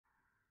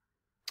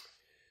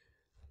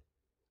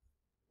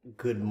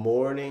Good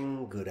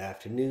morning, good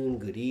afternoon,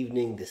 good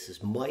evening. This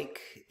is Mike.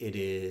 It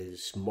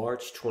is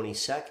March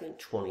 22nd,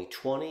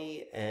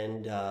 2020,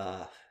 and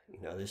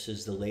this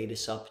is the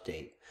latest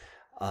update.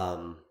 Let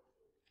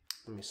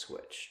me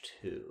switch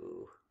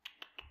to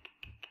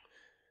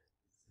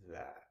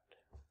that.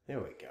 There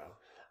we go.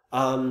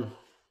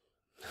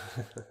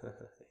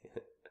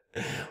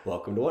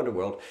 Welcome to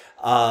Wonderworld.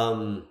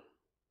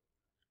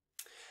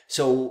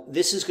 So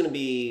this is going to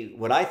be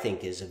what I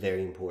think is a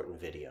very important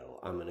video.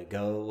 I'm going to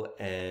go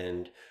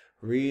and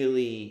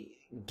really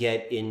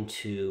get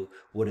into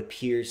what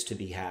appears to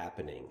be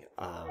happening.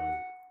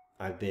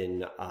 I've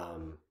been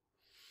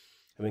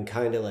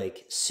kind of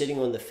like sitting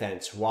on the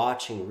fence,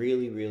 watching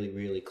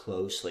really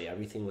closely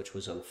everything which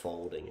was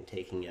unfolding and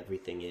taking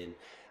everything in.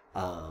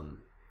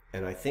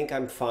 And I think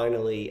I'm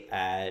finally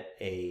at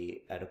a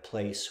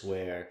place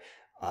where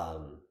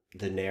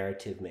the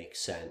narrative makes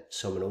sense.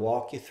 So I'm going to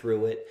walk you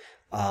through it.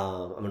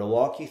 I'm going to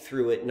walk you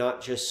through it,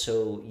 not just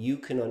so you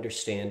can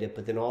understand it,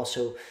 but then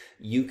also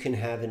you can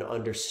have an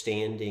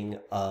understanding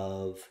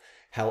of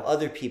how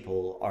other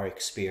people are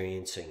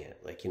experiencing it.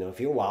 Like, if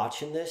you're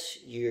watching this,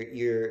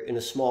 you're in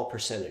a small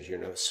percentage.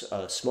 You're in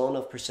a small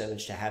enough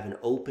percentage to have an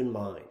open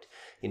mind.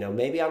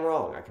 Maybe I'm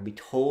wrong. I could be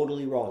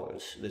totally wrong.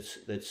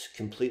 That's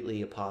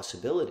completely a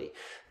possibility.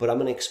 But I'm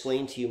going to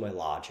explain to you my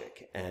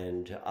logic.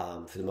 And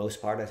for the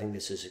most part, I think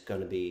this is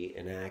going to be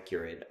an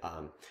accurate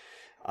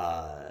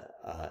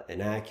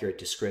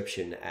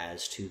description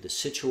as to the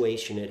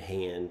situation at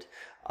hand,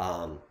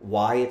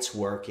 why it's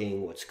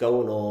working, what's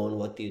going on,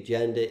 what the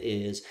agenda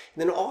is,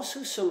 and then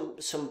also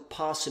some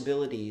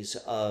possibilities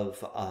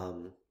of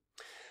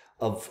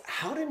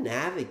how to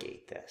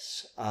navigate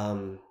this.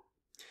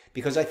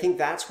 Because I think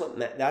that's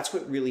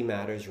what really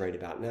matters right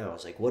about now.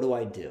 Is like, what do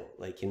I do?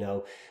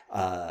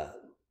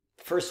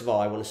 First of all,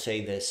 I want to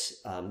say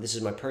this. This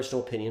is my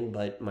personal opinion,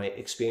 but my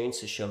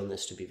experience has shown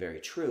this to be very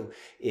true,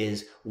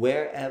 is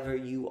wherever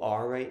you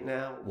are right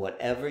now,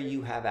 whatever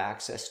you have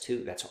access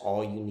to, that's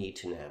all you need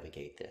to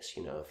navigate this.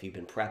 If you've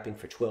been prepping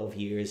for 12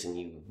 years and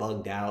you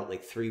bugged out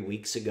like 3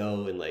 weeks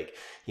ago and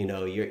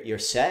you're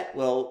set,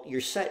 well, you're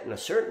set in a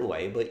certain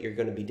way, but you're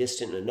going to be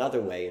distant in another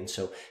way. And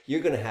so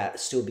you're going to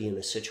still be in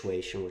a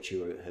situation which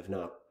you have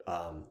not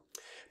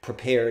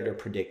prepared or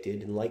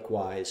predicted. And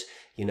likewise,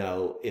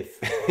 if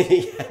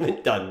you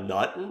haven't done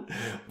nothing,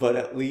 but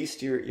at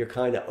least you're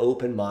kind of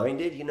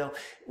open-minded,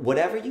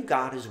 whatever you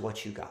got is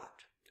what you got.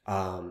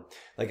 I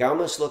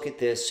almost look at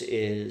this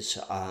as,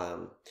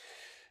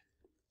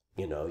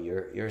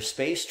 you're a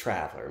space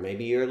traveler.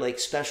 Maybe you're like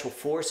special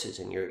forces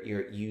and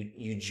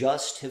you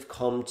just have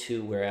come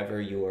to wherever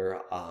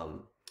you're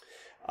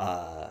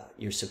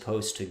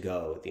supposed to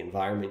go, the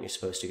environment you're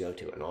supposed to go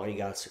to, and all you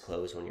got is the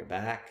clothes on your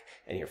back,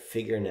 and you're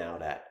figuring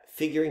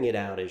it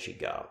out as you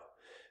go.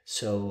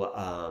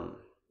 So,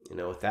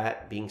 with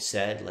that being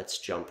said, let's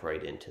jump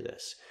right into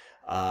this.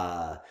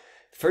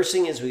 First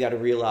thing is we got to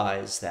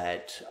realize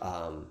that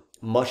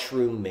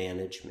mushroom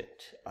management,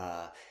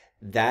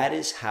 that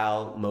is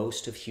how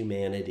most of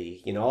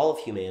humanity, all of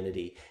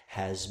humanity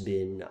has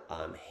been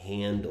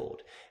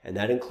handled. And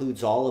that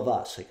includes all of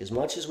us. Like, as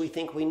much as we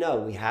think we know,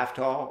 we have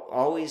to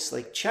always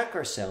check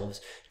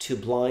ourselves to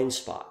blind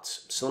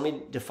spots. So let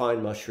me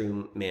define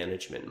mushroom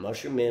management.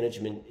 Mushroom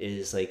management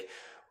is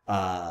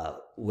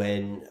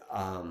when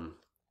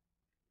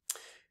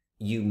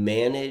you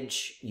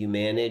manage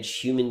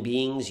human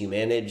beings, you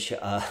manage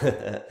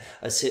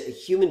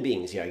human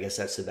beings. Yeah, I guess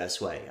that's the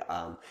best way.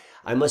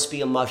 I must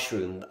be a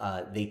mushroom.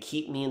 They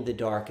keep me in the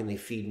dark and they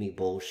feed me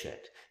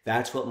bullshit.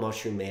 That's what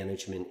mushroom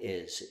management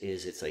is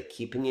it's like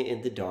keeping you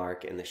in the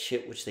dark, and the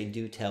shit which they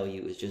do tell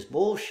you is just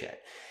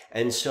bullshit.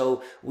 And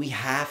so we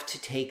have to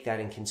take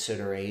that in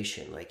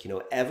consideration.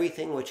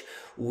 Everything which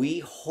we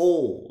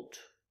hold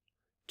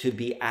to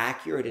be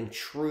accurate and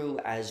true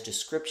as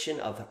description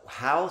of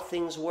how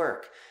things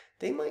work,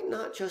 they might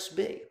not just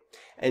be.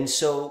 And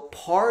so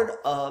part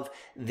of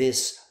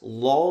this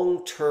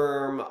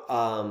long-term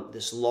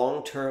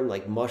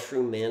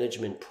mushroom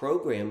management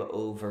program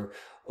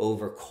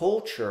over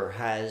culture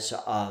has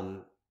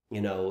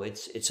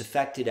it's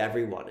affected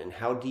everyone, and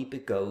how deep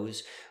it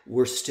goes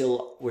we're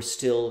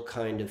still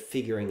kind of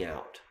figuring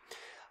out.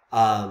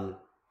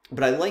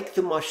 But I like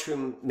the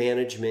mushroom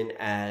management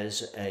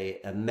as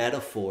a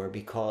metaphor,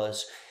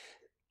 because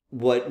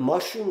what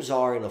mushrooms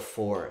are in a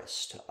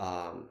forest,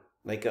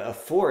 a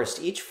forest,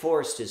 each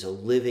forest is a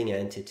living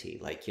entity,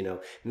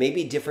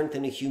 maybe different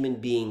than a human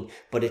being,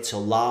 but it's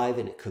alive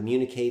and it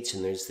communicates,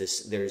 and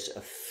there's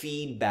a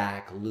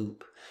feedback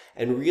loop.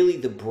 And really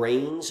the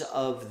brains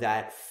of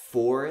that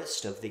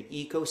forest, of the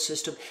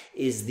ecosystem,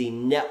 is the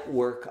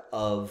network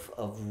of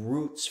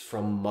roots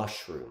from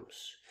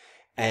mushrooms.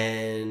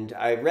 And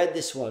I read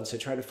this once. I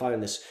tried to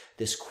find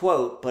this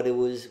quote, but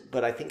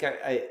I think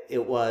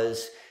it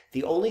was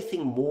the only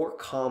thing more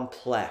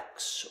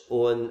complex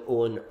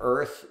on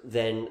Earth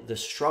than the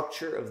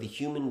structure of the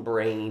human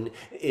brain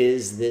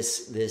is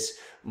this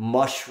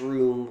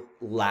mushroom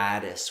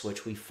lattice,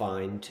 which we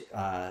find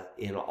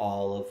in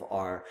all of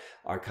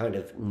our kind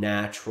of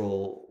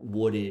natural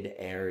wooded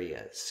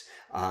areas.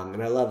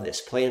 And I love this.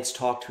 Plants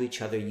talk to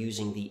each other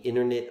using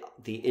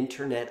the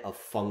internet of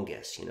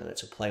fungus. You know,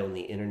 that's a play on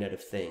the Internet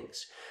of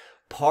Things.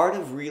 Part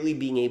of really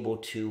being able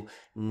to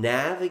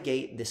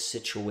navigate this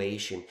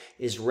situation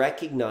is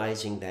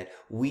recognizing that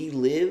we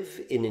live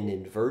in an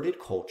inverted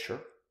culture.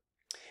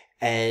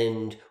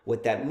 And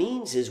what that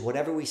means is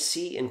whatever we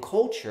see in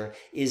culture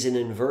is an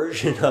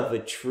inversion of a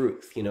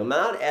truth. You know,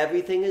 not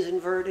everything is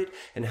inverted.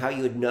 And how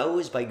you would know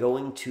is by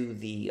going to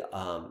the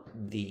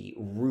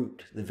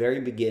root, the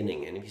very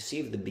beginning. And if you see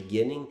if the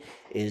beginning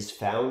is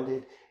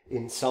founded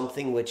in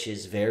something which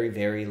is very,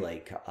 very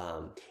like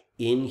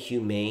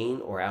inhumane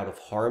or out of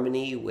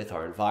harmony with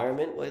our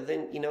environment, well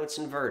then, you know, it's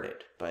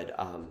inverted. But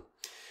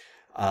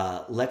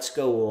let's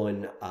go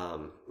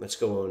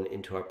on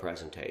into our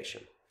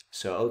presentation.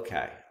 So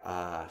okay,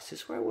 is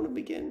this where I want to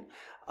begin?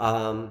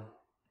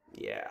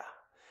 Yeah.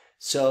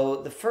 So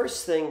the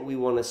first thing we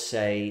want to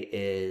say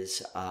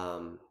is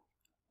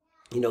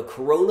you know,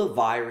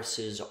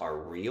 coronaviruses are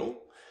real.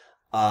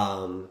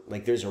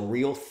 Like there's a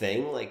real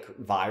thing like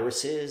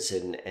viruses,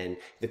 and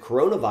the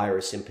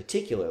coronavirus in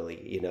particularly,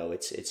 you know,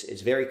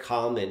 it's very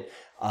common.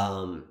 You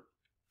know,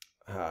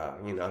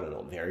 I don't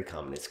know, very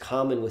common. It's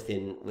common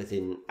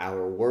within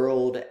our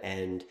world,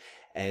 and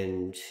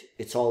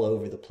it's all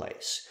over the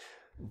place.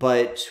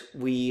 But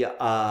we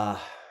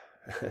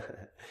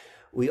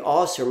we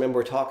also, remember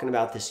we're talking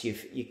about this,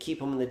 you keep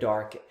them in the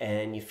dark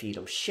and you feed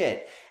them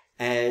shit.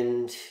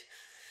 And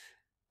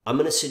I'm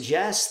going to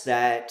suggest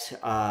that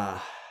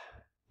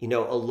you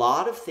know, a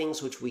lot of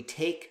things which we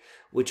take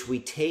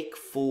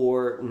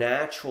for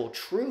natural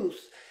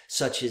truth,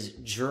 such as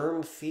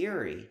germ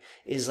theory,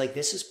 is like,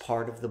 this is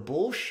part of the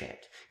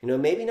bullshit. You know,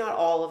 maybe not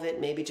all of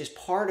it, maybe just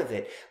part of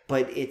it,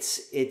 but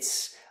it's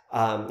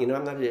you know,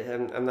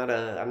 I'm not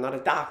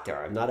a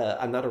doctor. I'm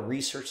not a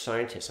research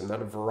scientist. I'm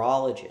not a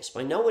virologist. But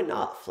I know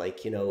enough,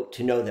 like, you know,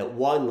 to know that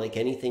one, like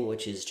anything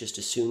which is just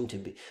assumed to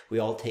be, we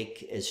all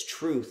take as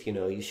truth, you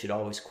know, you should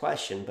always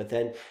question. But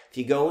then if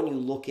you go and you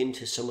look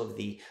into some of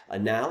the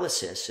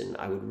analysis, and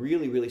I would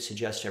really, really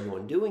suggest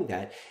everyone doing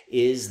that,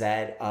 is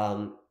that,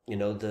 you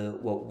know,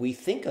 what we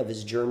think of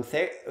as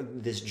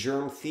this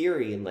germ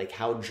theory, and like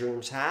how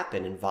germs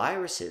happen and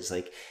viruses,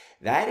 like,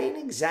 that ain't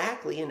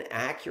exactly an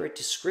accurate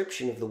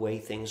description of the way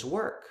things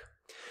work.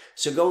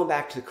 So going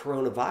back to the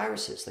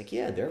coronaviruses, like,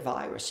 yeah, they're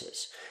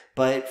viruses.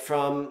 But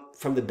from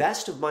the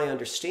best of my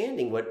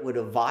understanding, what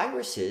a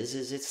virus is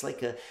it's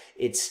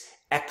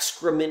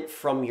excrement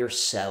from your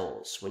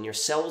cells. When your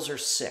cells are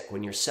sick,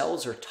 when your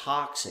cells are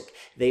toxic,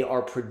 they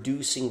are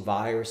producing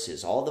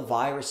viruses. All the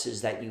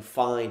viruses that you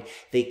find,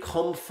 they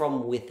come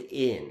from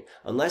within,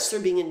 unless they're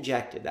being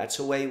injected. That's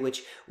a way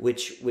which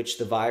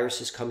the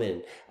viruses come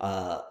in.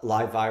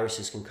 Live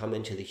viruses can come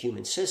into the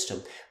human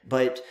system.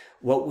 But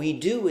what we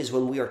do is,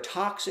 when we are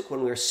toxic,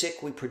 when we're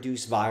sick, we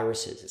produce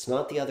viruses. It's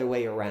not the other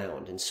way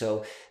around. And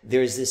so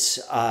there's this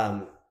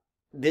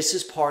this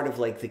is part of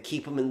like the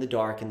keep them in the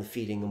dark and the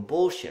feeding them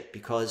bullshit.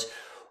 Because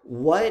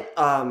what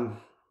well,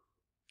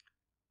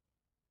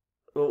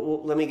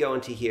 let me go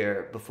into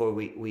here before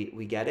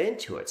we get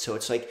into it. So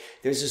it's like,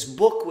 there's this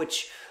book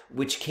which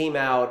came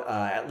out,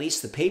 at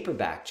least the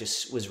paperback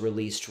just was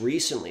released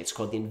recently. It's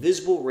called The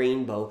Invisible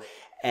Rainbow,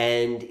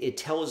 and it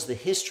tells the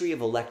history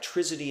of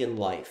electricity and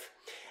life.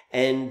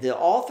 And the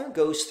author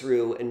goes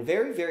through and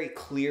very, very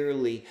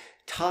clearly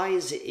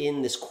ties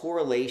in this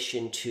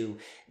correlation to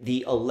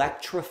the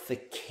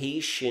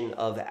electrification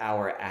of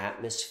our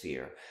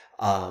atmosphere,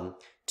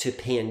 to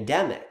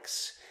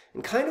pandemics.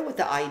 And kind of what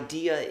the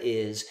idea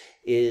is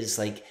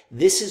like,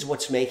 this is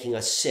what's making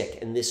us sick.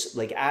 And this,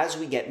 like, as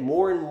we get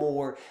more and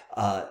more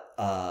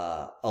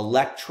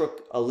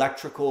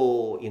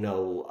electrical, you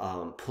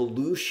know,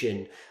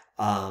 pollution,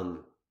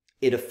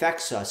 it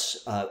affects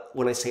us.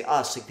 When I say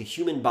us, like the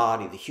human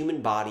body,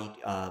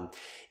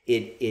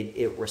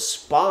 it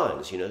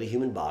responds. You know, the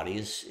human body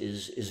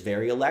is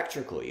very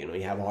electrical. You know,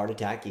 you have a heart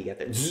attack, you get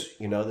that,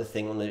 you know, the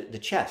thing on the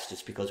chest.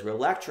 It's because we're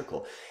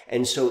electrical.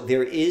 And so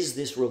there is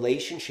this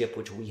relationship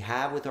which we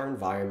have with our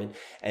environment.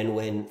 And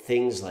when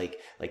things like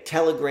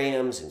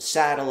telegrams and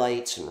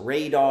satellites and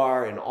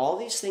radar and all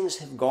these things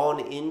have gone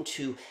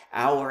into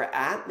our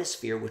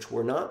atmosphere, which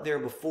were not there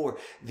before,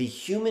 the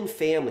human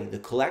family, the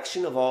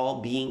collection of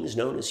all beings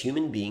known as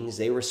human beings,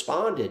 they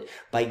responded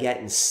by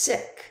getting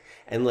sick.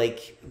 And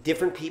like,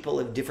 different people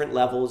have different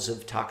levels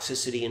of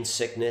toxicity and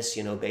sickness,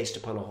 you know, based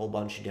upon a whole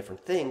bunch of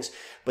different things.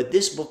 But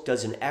this book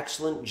does an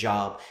excellent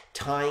job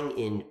tying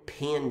in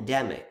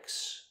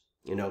pandemics,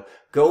 you know,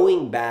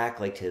 going back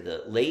like to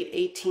the late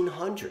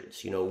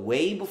 1800s, you know,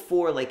 way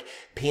before like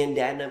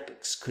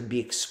pandemics could be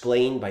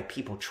explained by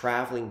people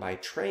traveling by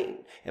train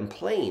and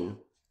plane.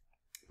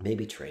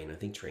 Maybe train. I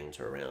think trains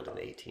were around in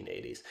the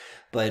 1880s.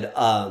 But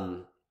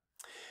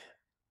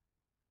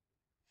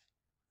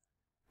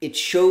it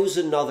shows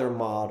another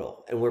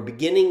model, and we're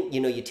beginning,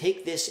 you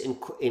take this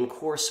in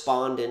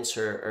correspondence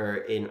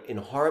or in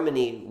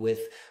harmony with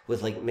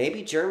like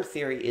maybe germ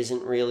theory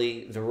isn't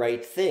really the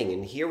right thing.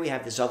 And here we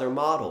have this other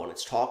model, and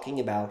it's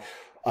talking about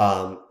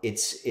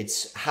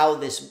it's how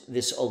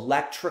this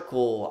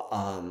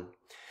electrical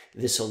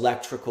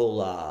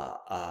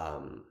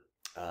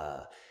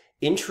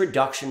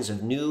introductions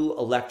of new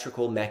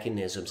electrical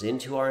mechanisms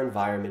into our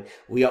environment.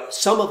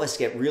 Some of us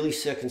get really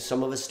sick and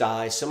some of us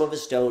die, some of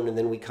us don't, and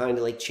then we kind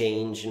of like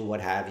change and what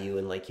have you,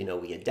 and like,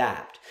 we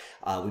adapt.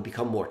 We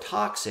become more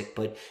toxic,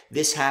 but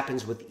this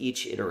happens with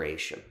each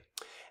iteration.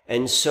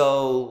 And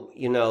so,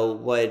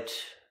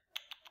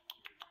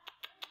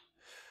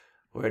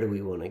 where do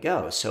we want to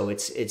go? So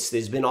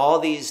there's been all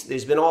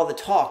the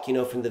talk,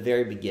 from the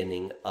very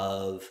beginning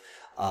of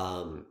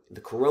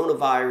the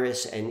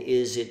coronavirus, and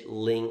is it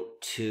linked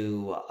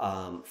to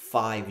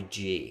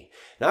 5G?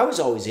 Now, I was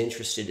always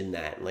interested in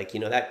that. Like,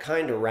 that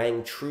kind of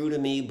rang true to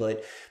me,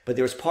 but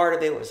there was part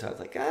of it where I was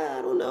like,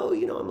 I don't know,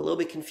 I'm a little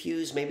bit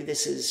confused. Maybe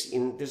this is,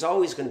 there's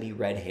always going to be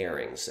red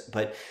herrings.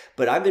 But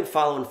I've been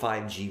following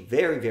 5G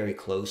very, very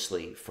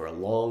closely for a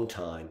long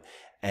time.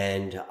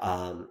 And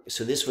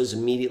so this was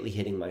immediately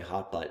hitting my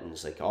hot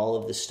buttons, like all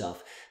of this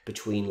stuff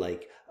between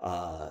like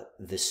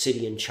the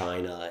city in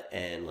China,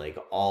 and like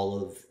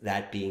all of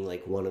that being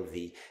like one of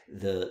the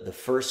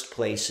first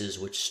places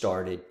which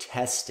started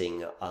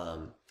testing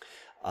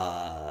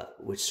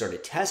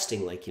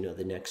like,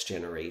 the next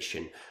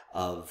generation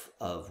of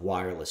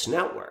wireless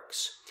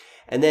networks.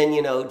 And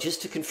then,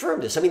 just to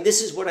confirm this, I mean,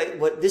 this is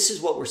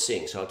what we're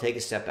seeing. So I'll take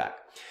a step back.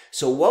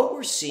 So what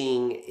we're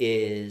seeing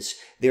is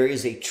there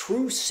is a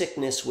true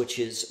sickness which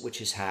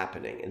is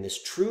happening, and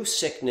this true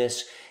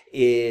sickness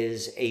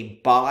is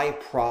a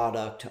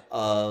byproduct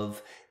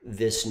of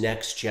this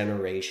next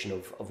generation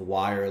of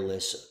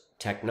wireless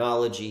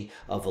technology,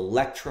 of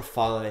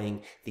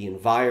electrifying the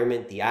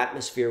environment, the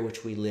atmosphere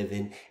which we live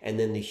in, and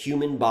then the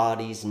human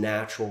body's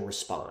natural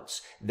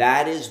response.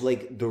 That is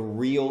like the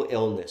real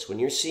illness. When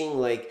you're seeing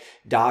like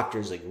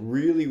doctors like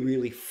really,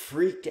 really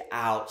freaked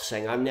out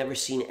saying, I've never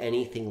seen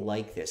anything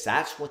like this,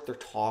 that's what they're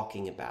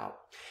talking about.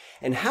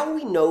 And how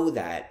we know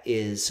that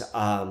is,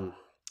 look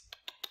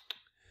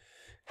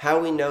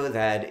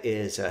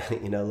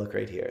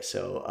right here.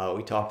 So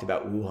we talked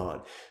about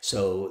Wuhan.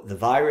 So the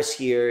virus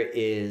here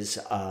is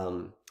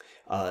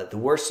the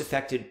worst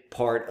affected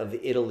part of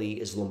Italy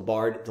is the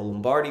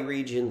Lombardy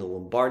region. The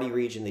Lombardy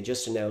region, they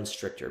just announced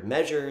stricter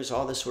measures,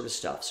 all this sort of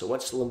stuff. So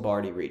what's the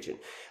Lombardy region?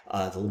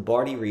 The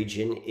Lombardy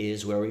region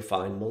is where we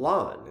find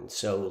Milan. And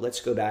so let's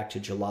go back to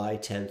July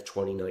 10th,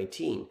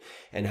 2019,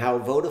 and how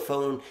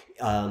Vodafone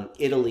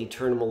Italy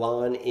turned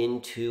Milan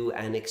into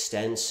an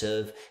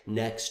extensive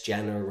next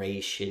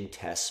generation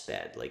test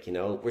bed. Like,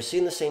 we're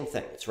seeing the same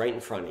thing. It's right in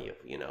front of you.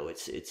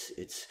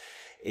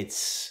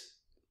 It's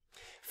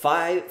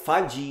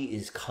 5G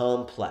is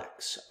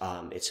complex.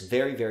 It's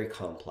very, very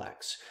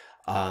complex.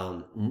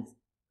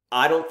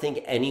 I don't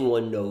think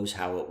anyone knows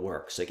how it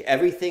works. Like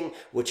everything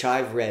which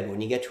I've read, when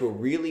you get to a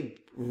really,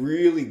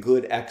 really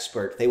good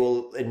expert, they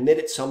will admit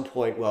at some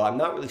point, well, I'm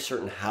not really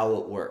certain how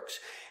it works.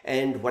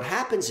 And what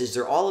happens is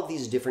there are all of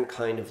these different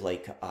kind of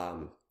like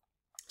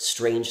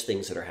strange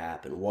things that are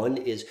happening. One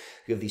is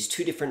you have these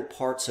two different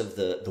parts of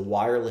the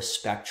wireless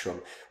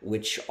spectrum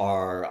which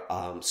are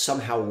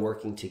somehow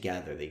working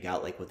together. They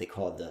got like what they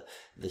call the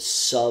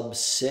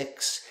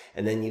sub-6,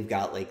 and then you've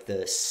got like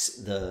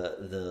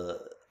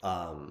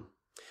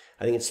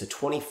I think it's the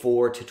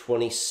 24 to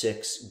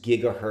 26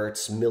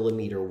 gigahertz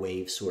millimeter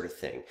wave sort of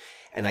thing.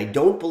 And I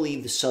don't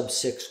believe the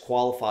sub-6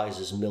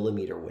 qualifies as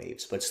millimeter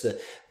waves, but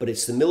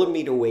it's the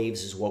millimeter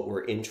waves is what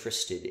we're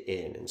interested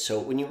in. And so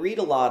when you read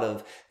a lot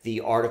of the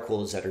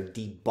articles that are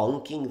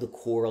debunking the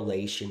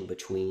correlation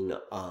between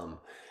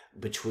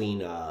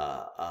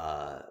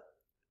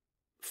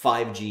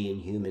 5G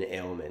and human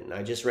ailment, and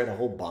I just read a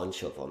whole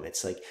bunch of them.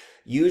 It's like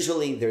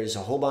usually there's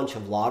a whole bunch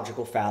of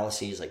logical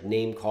fallacies like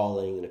name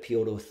calling and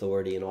appeal to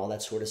authority and all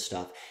that sort of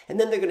stuff. And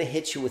then they're going to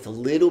hit you with a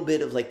little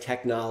bit of like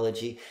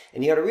technology.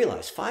 And you got to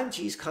realize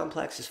 5G is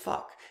complex as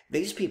fuck.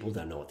 These people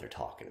don't know what they're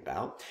talking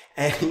about.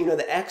 And,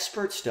 the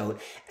experts don't.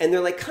 And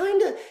they're like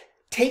kind of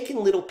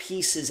taking little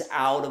pieces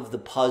out of the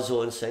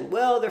puzzle and saying,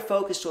 well, they're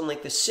focused on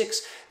like the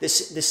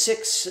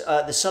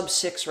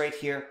sub-6 right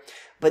here.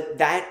 But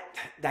that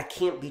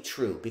can't be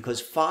true,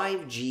 because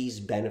 5G's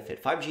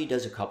benefit. 5G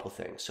does a couple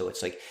things. So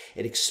it's like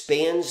it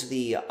expands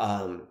the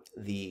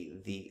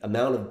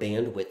amount of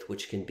bandwidth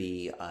which can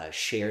be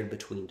shared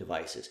between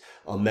devices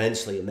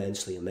immensely.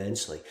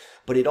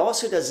 But it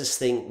also does this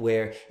thing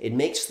where it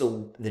makes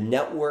the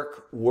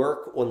network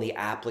work on the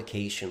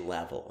application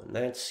level, and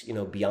that's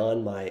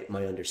beyond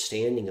my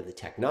understanding of the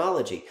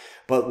technology.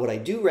 But what I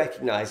do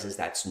recognize is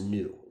that's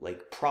new.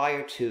 Like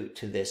prior to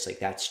this, like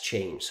that's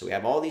changed. So we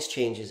have all these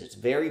changes. It's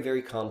very,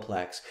 very complex.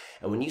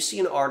 And when you see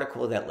an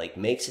article that like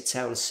makes it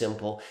sound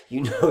simple,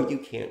 you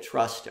can't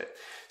trust it.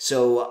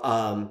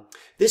 So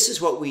this is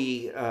what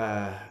we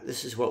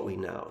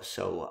know.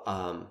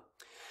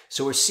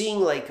 So we're seeing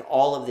like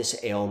all of this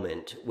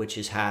ailment which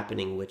is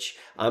happening, which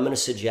I'm going to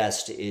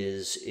suggest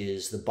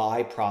is the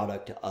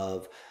byproduct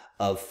of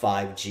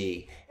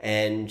 5G.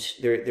 And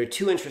there are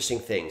two interesting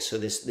things. So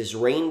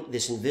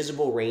this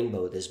invisible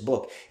rainbow, this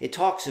book, it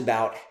talks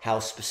about how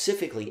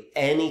specifically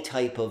any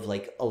type of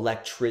like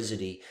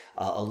electricity,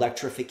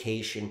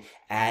 electrification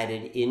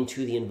added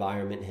into the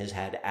environment has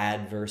had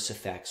adverse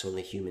effects on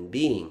the human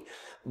being.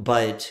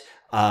 But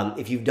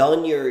if you've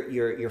done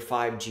your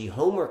 5G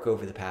homework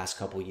over the past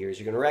couple of years,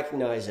 you're going to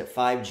recognize that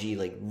 5G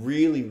like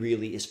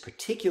really is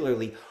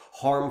particularly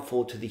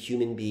harmful to the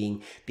human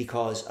being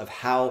because of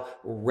how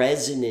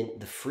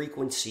resonant the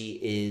frequency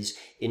is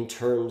in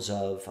terms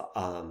of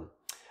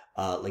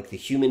like the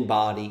human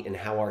body and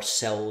how our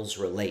cells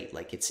relate.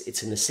 Like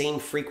it's in the same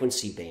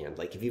frequency band.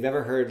 Like if you've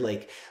ever heard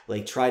like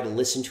try to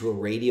listen to a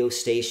radio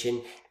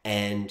station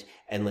and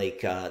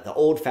like the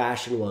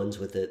old-fashioned ones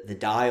with the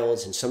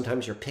dials, and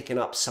sometimes you're picking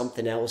up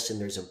something else and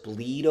there's a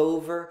bleed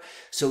over.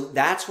 So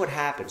that's what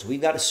happens.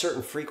 We've got a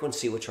certain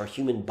frequency which our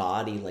human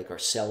body, like our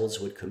cells,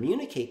 would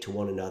communicate to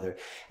one another,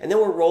 and then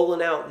we're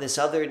rolling out this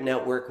other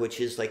network which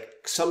is like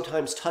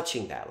sometimes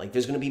touching that. Like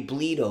there's going to be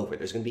bleed over,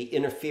 there's going to be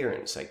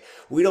interference. Like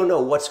we don't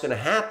know what's going to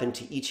happen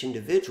to each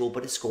individual,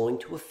 but it's going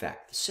to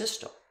affect the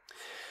system.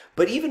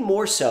 But even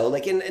more so,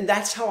 like, and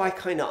that's how I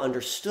kind of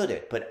understood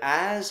it. But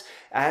as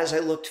I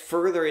looked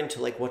further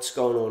into like what's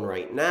going on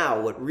right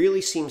now, what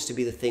really seems to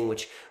be the thing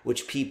which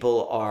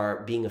people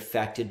are being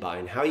affected by,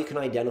 and how you can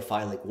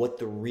identify like what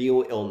the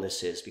real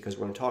illness is, because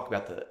we're going to talk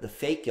about the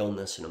fake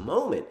illness in a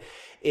moment,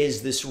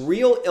 is this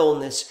real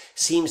illness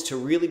seems to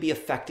really be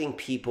affecting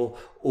people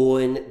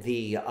on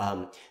the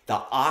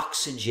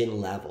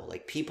oxygen level,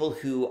 like people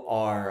who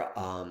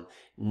are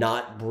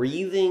not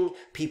breathing,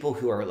 people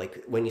who are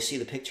like, when you see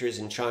the pictures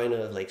in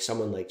China, like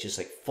someone like just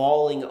like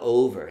falling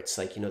over, it's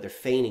like, you know, they're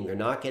fainting, they're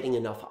not getting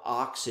enough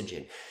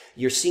oxygen.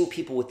 You're seeing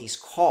people with these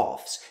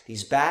coughs,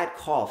 these bad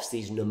coughs,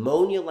 these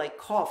pneumonia-like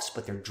coughs,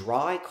 but they're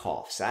dry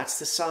coughs. That's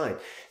the sign.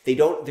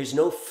 There's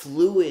no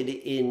fluid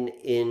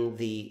in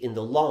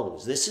the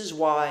lungs. This is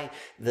why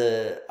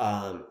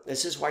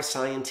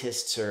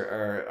scientists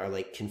are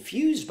like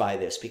confused by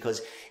this,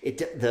 because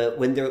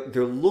when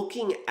they're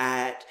looking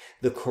at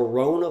the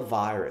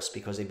coronavirus,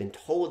 because they've been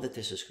told that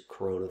this is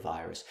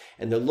coronavirus,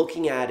 and they're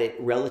looking at it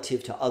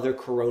relative to other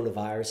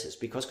coronaviruses,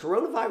 because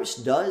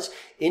coronavirus does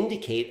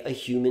indicate a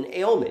human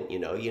ailment. You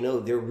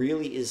know, there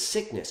really is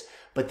sickness,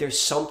 but there's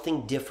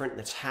something different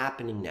that's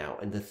happening now.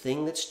 And the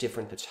thing that's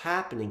different that's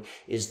happening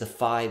is the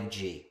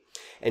 5G.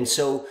 And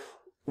so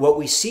what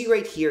we see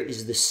right here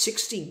is the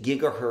 60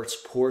 gigahertz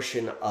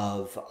portion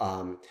of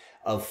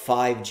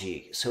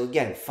 5G. So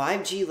again,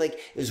 5G like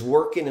is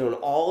working on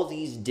all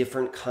these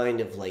different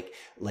kind of like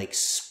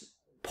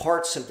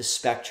parts of the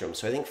spectrum.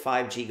 So I think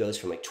 5G goes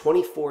from like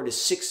 24 to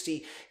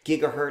 60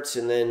 gigahertz,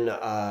 and then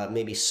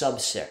maybe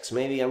sub 6.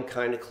 Maybe I'm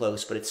kind of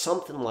close, but it's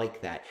something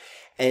like that.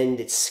 And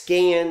it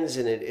scans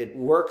and it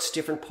works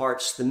different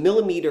parts. The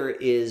millimeter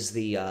is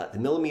the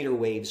millimeter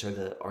waves are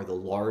the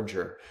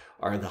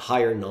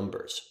higher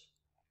numbers.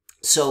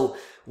 So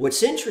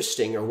what's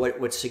interesting, or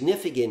what's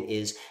significant,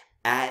 is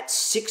at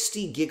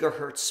 60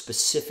 gigahertz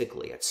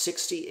specifically,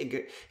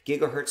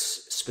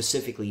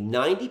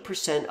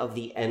 90% of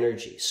the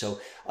energy.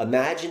 So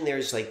imagine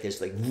there's like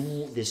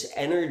this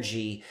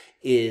energy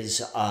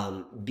is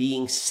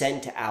being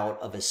sent out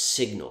of a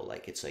signal.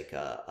 Like it's like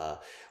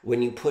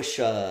when you push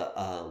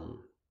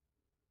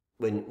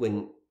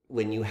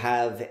when you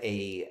have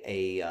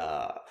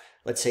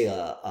let's say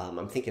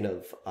I'm thinking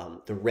of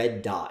the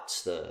red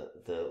dots, the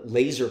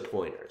laser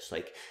pointers.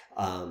 Like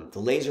the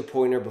laser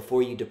pointer,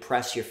 before you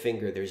depress your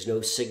finger, there's no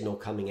signal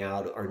coming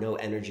out or no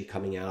energy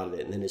coming out of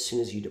it. And then as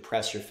soon as you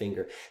depress your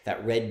finger,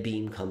 that red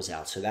beam comes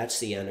out. So that's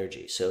the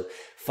energy. So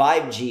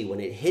 5G, when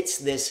it hits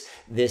this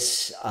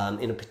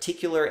in a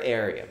particular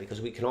area,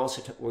 because we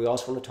also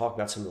want to talk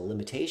about some of the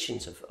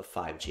limitations of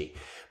 5G,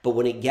 but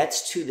when it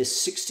gets to the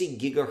 60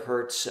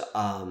 gigahertz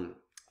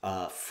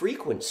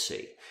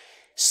frequency,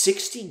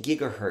 60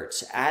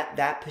 gigahertz, at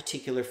that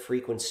particular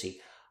frequency,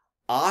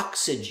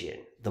 oxygen,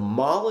 the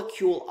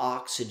molecule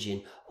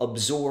oxygen,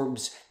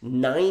 absorbs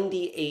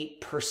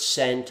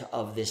 98%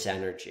 of this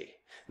energy.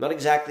 I'm not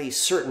exactly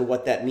certain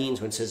what that means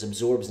when it says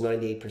absorbs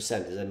 98%.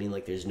 Does that mean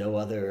like there's no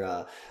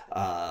other,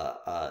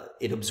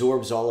 it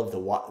absorbs all of the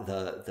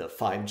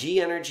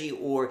 5G energy,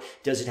 or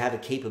does it have a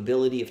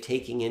capability of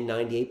taking in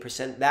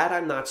 98%? That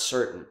I'm not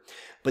certain.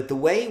 But the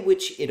way in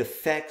which it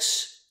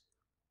affects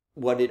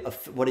what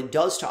it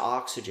does to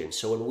oxygen.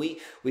 So when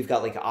we've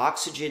got like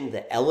oxygen,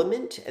 the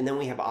element, and then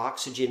we have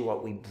oxygen,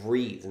 what we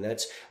breathe, and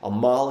that's a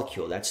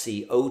molecule. That's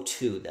the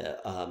O2.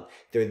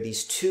 There are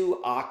these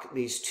two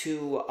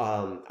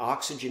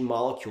oxygen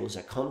molecules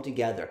that come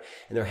together,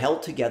 and they're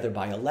held together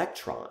by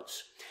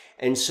electrons.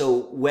 And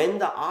so when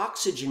the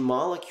oxygen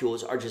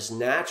molecules are just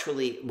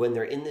naturally, when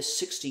they're in this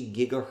 60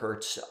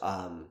 gigahertz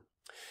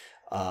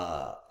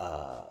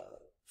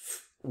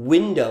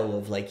window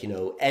of like,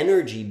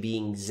 energy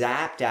being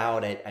zapped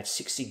out at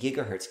 60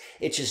 gigahertz,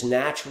 it just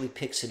naturally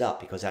picks it up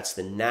because that's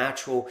the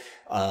natural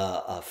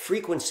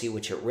frequency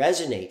which it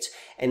resonates,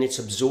 and it's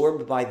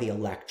absorbed by the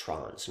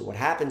electrons. And what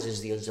happens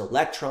is these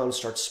electrons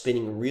start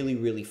spinning really,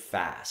 really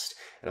fast.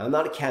 And I'm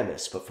not a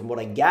chemist, but from what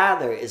I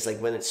gather is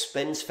like when it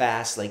spins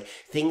fast, like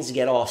things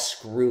get all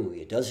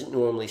screwy. It doesn't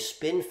normally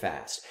spin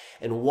fast.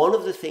 And one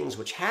of the things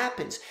which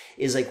happens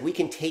is like we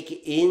can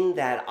take in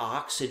that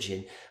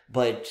oxygen,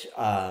 but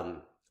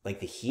like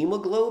the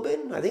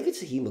hemoglobin, I think it's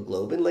the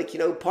hemoglobin, like,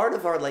 part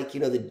of our, like,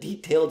 the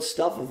detailed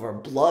stuff of our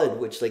blood,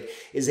 which like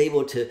is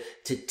able to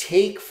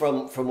take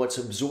from what's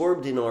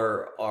absorbed in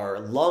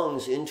our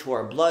lungs into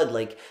our blood,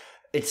 like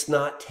it's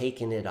not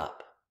taking it up.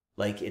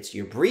 Like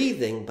you're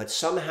breathing, but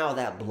somehow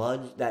that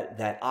blood,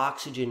 that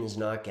oxygen is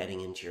not getting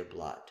into your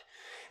blood.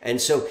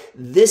 And so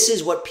this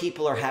is what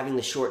people are having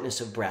the shortness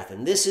of breath.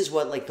 And this is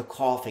what like the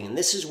coughing, and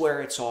this is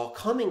where it's all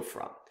coming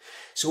from.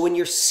 So when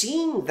you're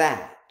seeing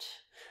that,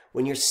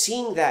 you're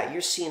seeing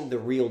the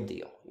real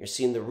deal. You're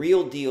seeing the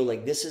real deal.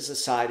 Like this is a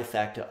side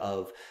effect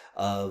of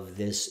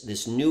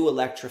this new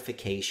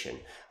electrification.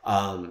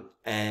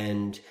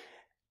 And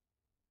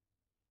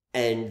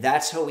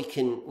that's how we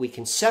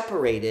can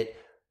separate it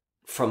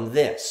from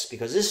this,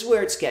 because this is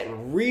where it's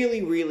getting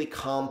really, really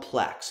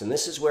complex. And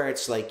this is where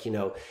it's like,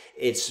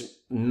 it's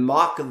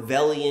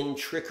Machiavellian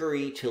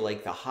trickery to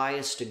like the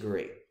highest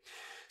degree.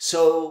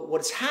 So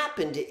what's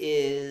happened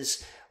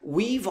is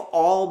we've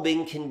all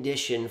been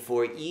conditioned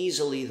for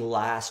easily the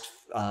last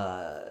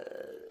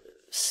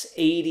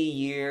 80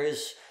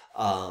 years,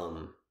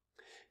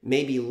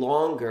 maybe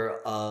longer,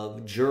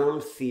 of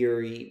germ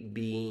theory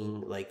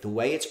being like the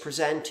way it's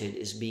presented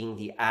is being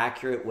the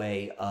accurate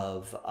way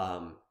of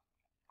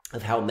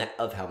how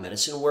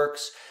medicine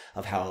works,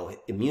 of how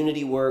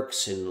immunity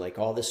works, and like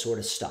all this sort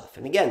of stuff.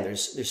 And again,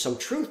 there's some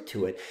truth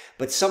to it,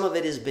 but some of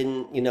it has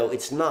been,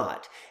 it's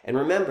not. And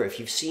remember, if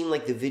you've seen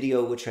like the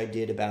video which I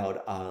did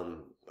about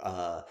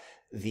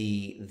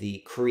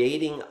the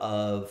creating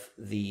of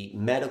the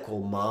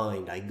medical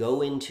mind, I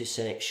go into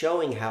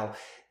showing how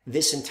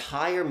this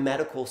entire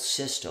medical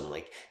system,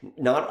 like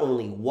not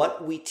only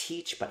what we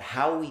teach, but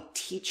how we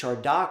teach our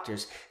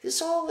doctors,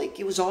 this all like,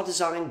 it was all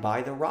designed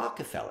by the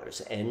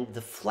Rockefellers and the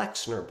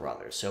Flexner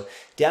brothers. So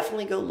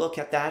definitely go look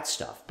at that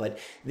stuff. But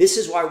this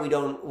is why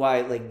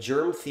why like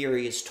germ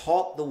theory is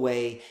taught the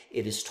way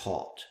it is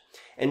taught.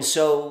 And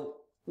so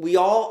we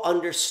all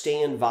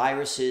understand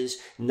viruses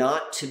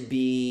not to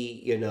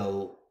be,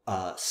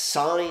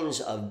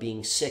 signs of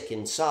being sick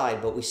inside,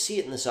 but we see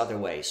it in this other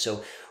way.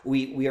 So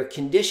we are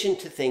conditioned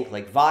to think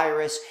like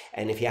virus,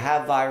 and if you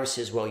have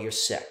viruses, well, you're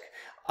sick.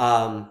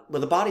 Well,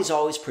 the body's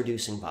always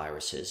producing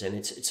viruses, and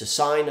it's a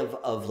sign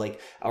of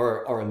like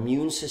our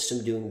immune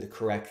system doing the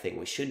correct thing.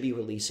 We should be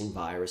releasing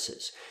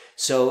viruses.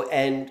 So,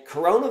 and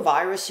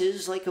coronavirus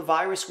is like a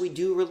virus we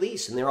do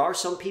release. And there are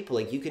some people,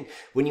 like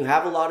when you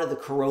have a lot of the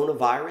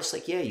coronavirus,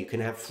 like, yeah, you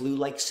can have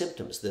flu-like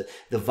symptoms. The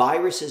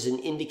virus is an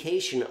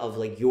indication of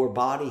like your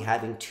body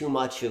having too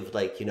much of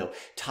like,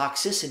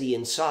 toxicity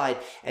inside,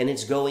 and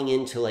it's going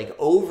into like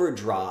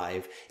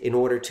overdrive in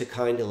order to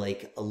kind of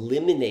like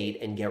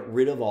eliminate and get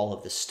rid of all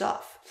of the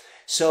stuff.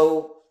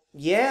 So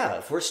yeah,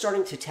 if we're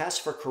starting to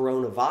test for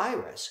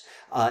coronavirus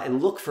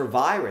and look for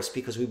virus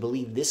because we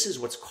believe this is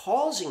what's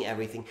causing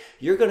everything,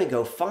 you're going to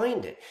go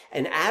find it.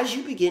 And as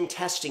you begin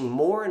testing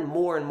more and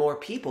more and more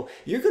people,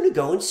 you're going to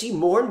go and see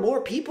more and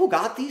more people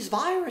got these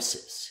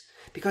viruses.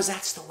 Because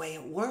that's the way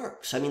it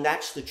works. I mean,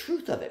 that's the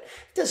truth of it.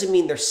 It doesn't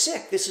mean they're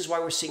sick. This is why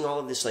we're seeing all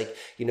of this, like,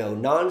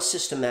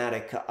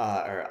 non-systematic,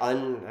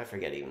 I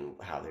forget even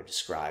how they're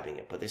describing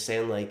it, but they're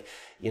saying like,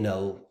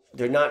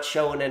 they're not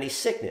showing any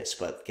sickness,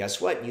 but guess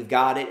what? You've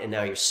got it, and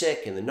now you're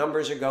sick, and the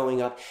numbers are going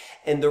up.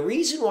 And the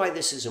reason why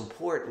this is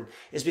important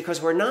is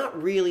because we're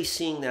not really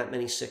seeing that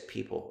many sick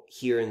people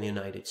here in the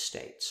United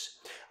States.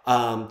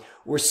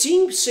 We're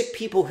seeing sick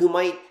people who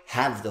might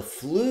have the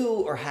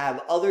flu or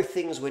have other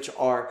things which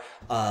are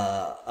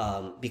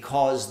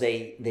because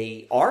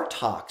they are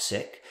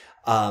toxic,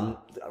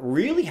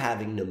 really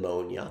having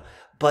pneumonia.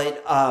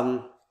 But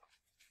I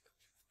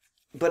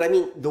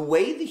mean, the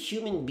way the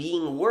human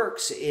being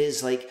works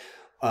is like,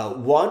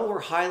 one, we're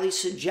highly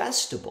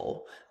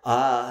suggestible.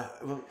 Let's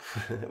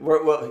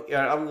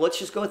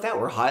just go with that.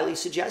 We're highly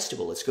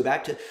suggestible. Let's go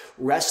back to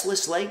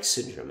restless leg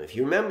syndrome. If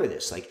you remember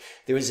this, like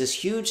there was this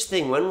huge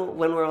thing. When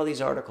were all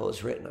these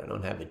articles written? I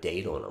don't have a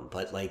date on them,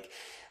 but like,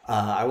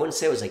 I want to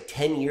say it was like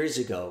 10 years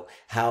ago,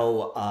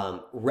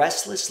 how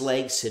restless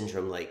leg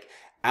syndrome, like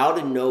out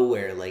of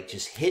nowhere, like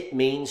just hit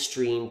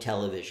mainstream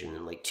television,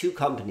 and like two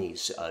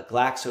companies,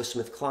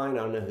 GlaxoSmithKline, I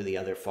don't know who the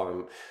other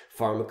pharma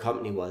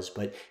company was,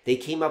 but they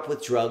came up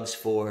with drugs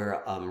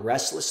for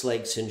restless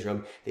leg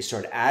syndrome. They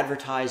started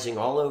advertising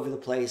all over the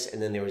place,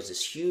 and then there was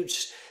this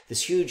huge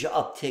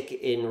uptick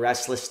in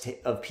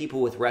of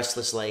people with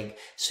restless leg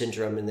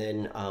syndrome. And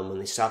then when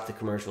they stopped the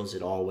commercials,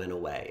 it all went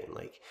away. And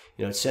like,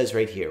 it says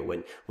right here,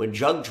 when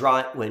drug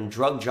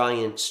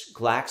giants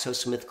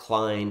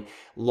GlaxoSmithKline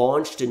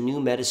launched a new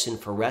medicine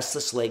for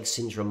restless leg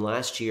syndrome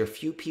last year,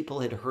 few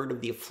people had heard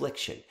of the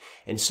affliction,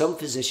 and some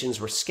physicians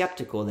were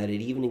skeptical that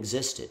it even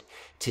existed.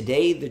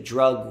 Today, the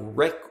drug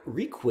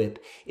Requip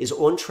is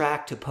on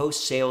track to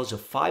post sales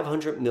of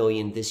 $500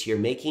 million this year,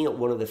 making it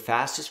one of the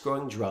fastest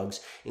growing drugs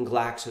in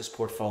Glaxo's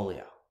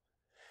portfolio.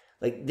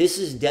 Like, this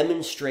is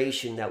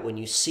demonstration that when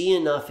you see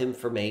enough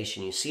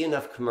information, you see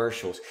enough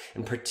commercials,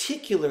 and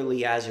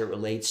particularly as it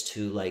relates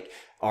to like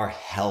our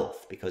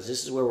health, because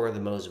this is where we're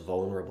the most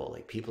vulnerable.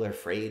 Like, people are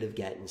afraid of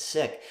getting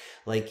sick.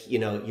 Like, you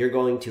know, you're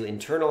going to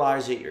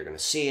internalize it, you're going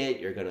to see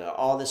it, you're going to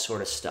all this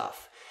sort of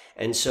stuff.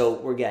 And so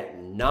we're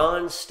getting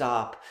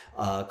nonstop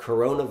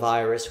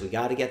coronavirus. We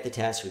got to get the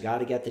test. We got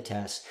to get the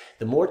test.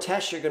 The more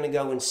tests you're going to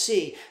go and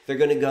see, they're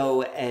going to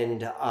go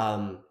and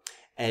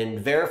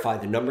verify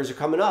the numbers are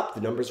coming up.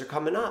 The numbers are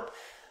coming up.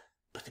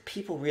 But the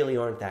people really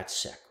aren't that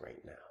sick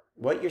right now.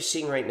 What you're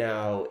seeing right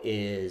now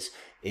is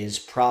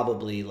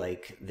probably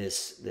like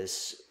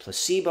this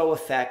placebo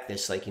effect,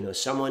 this, like, you know,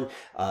 someone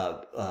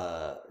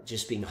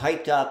just being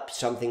hyped up,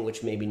 something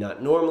which maybe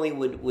not normally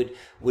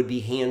would be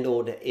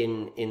handled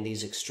in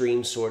these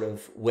extreme sort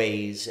of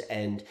ways.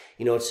 And,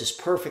 you know, it's this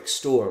perfect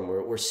storm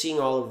where we're seeing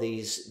all of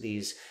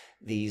these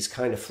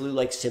kind of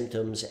flu-like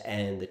symptoms,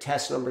 and the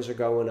test numbers are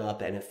going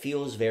up, and it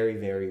feels very,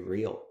 very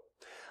real.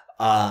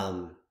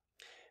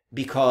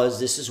 Because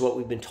this is what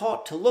we've been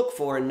taught to look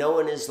for, and no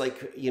one is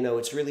like, you know,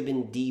 it's really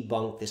been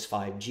debunked, this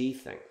 5G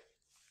thing.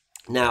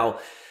 Now,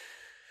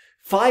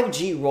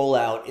 5G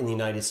rollout in the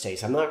United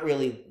States, I'm not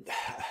really,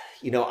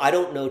 you know, I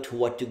don't know to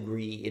what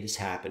degree it has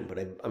happened, but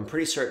I'm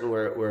pretty certain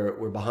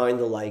we're behind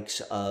the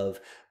likes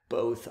of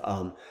both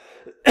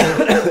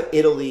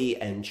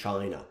Italy and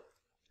China.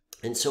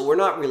 And so we're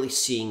not really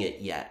seeing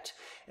it yet.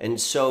 And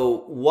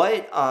so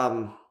what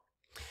I'm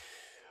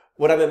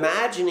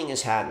imagining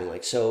is happening,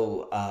 like,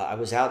 so I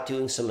was out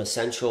doing some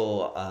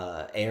essential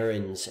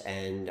errands,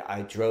 and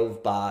I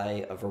drove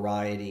by a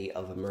variety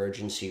of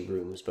emergency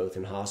rooms, both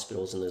in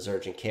hospitals and as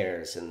urgent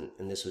cares, and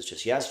this was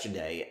just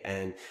yesterday,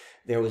 and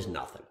there was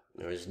nothing.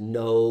 There was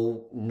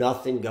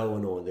nothing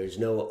going on. There's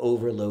no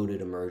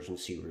overloaded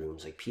emergency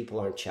rooms. Like, people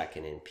aren't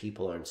checking in.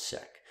 People aren't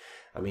sick.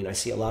 I mean, I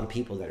see a lot of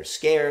people that are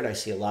scared. I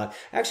see a lot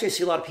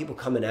of people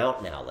coming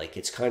out now. Like,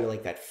 it's kind of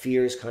like that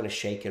fear is kind of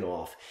shaken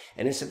off.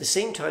 And it's at the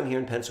same time here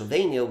in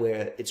Pennsylvania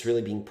where it's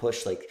really being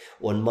pushed. Like,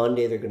 on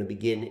Monday, they're going to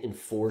begin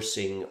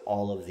enforcing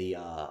all of the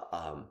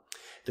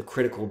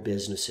critical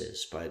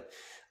businesses. But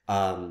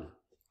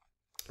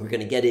we're going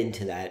to get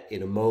into that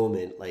in a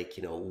moment, like,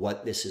 you know,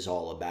 what this is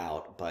all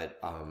about. But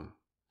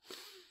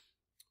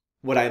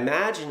what I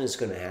imagine is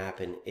going to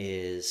happen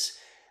is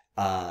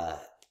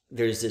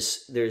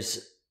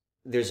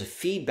there's a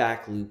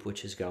feedback loop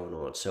which is going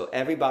on. So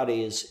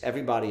everybody is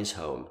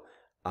home.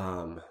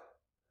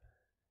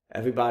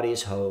 Everybody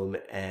is home,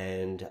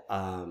 and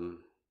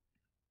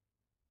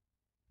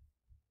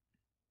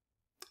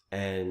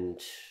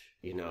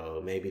you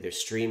know, maybe they're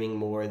streaming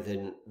more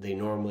than they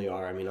normally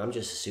are. I mean, I'm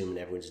just assuming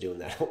everyone's doing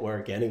that at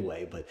work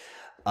anyway, but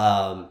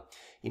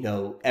you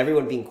know,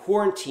 everyone being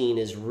quarantined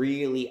is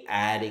really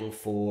adding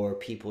for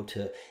people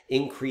to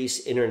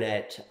increase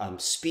internet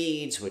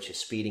speeds, which is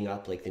speeding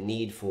up like the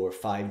need for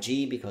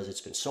 5G, because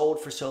it's been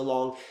sold for so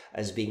long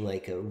as being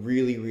like a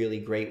really, really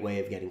great way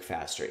of getting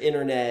faster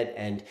internet.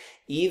 And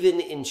even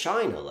in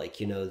China, like,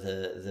 you know,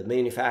 the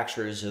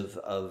manufacturers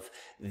of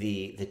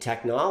the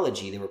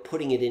technology, they were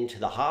putting it into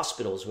the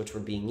hospitals which were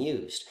being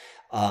used.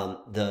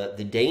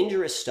 The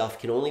dangerous stuff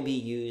can only be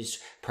used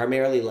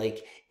primarily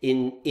like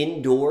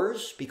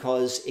indoors,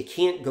 because it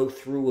can't go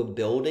through a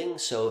building.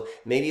 So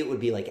maybe it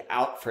would be like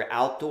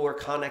outdoor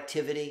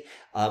connectivity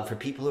for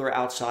people who are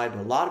outside,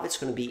 but a lot of it's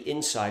going to be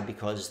inside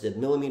because the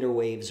millimeter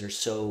waves are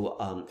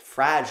so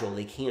fragile,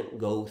 they can't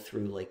go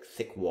through like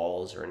thick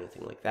walls or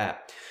anything like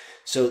that.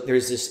 So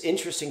there's this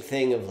interesting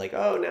thing of like,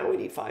 oh, now we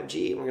need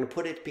 5G and we're going to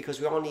put it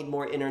because we all need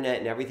more internet,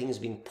 and everything is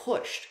being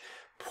pushed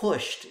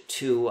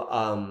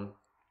to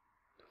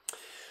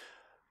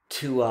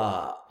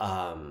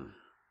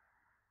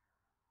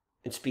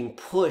it's being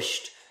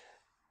pushed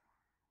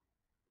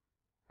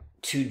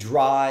to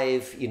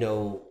drive, you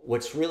know,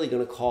 what's really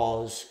going to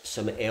cause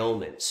some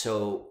ailments.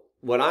 So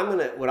what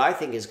I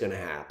think is going to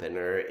happen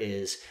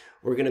is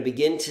we're going to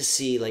begin to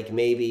see like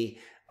maybe,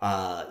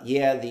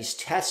 these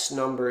test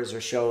numbers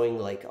are showing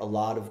like a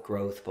lot of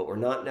growth, but we're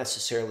not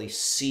necessarily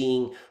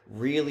seeing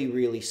really,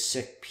 really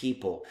sick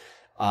people.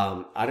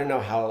 I don't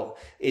know how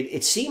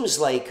it seems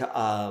like,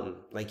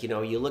 you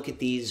know, you look at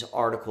these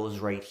articles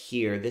right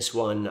here. This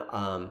one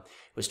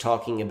was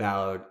talking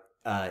about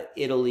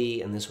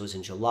Italy, and this was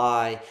in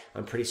July.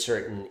 I'm pretty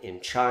certain in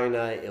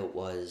China it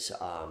was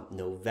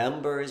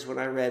November is when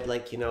I read,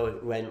 like, you know,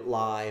 it went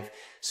live.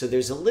 So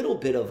there's a little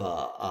bit of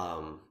a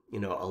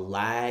a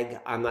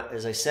lag.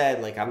 As I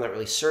said, like, I'm not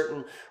really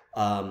certain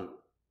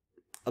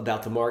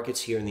about the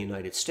markets here in the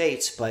United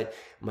States, but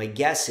my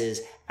guess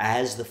is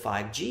as the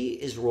 5G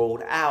is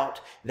rolled out,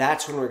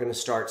 that's when we're going to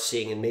start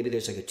seeing, and maybe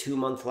there's like a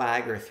 2-month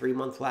lag or a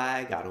 3-month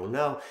lag, I don't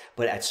know,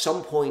 but at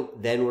some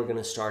point then we're going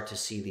to start to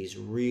see these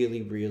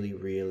really, really,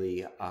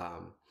 really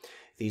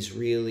these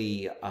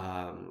really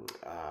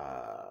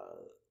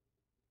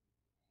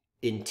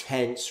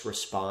intense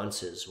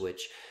responses,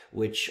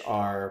 which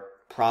are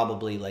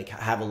probably like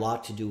have a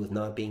lot to do with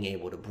not being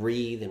able to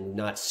breathe, and we've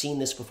not seen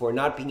this before,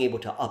 not being able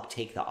to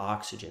uptake the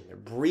oxygen. They're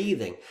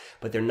breathing,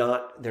 but they're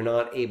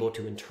not able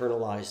to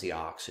internalize the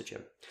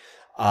oxygen.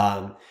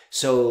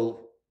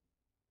 So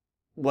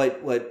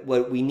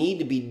what we need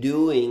to be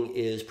doing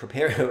is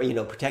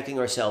protecting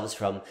ourselves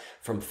from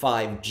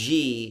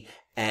 5G,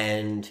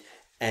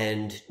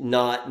 and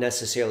not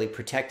necessarily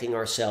protecting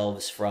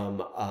ourselves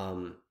from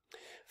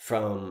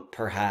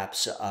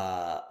perhaps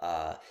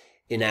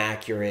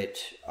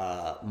inaccurate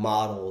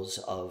models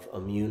of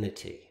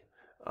immunity.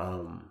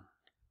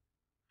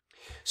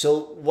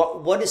 So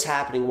what is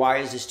happening? Why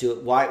is this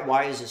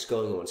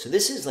going on? So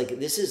this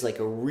is like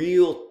a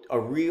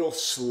real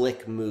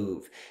slick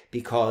move,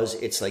 because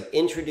it's like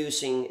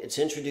introducing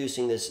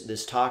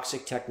this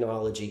toxic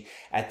technology,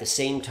 at the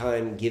same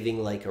time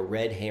giving like a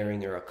red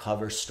herring or a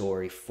cover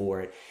story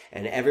for it,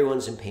 and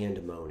everyone's in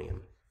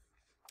pandemonium.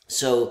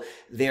 So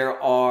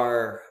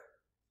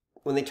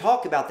when they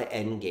talk about the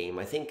end game,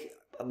 I think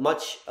a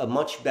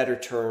much better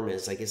term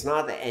is like, it's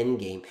not the end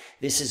game.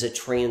 This is a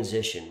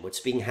transition. What's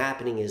being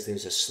happening is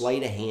there's a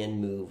sleight of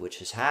hand move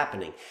which is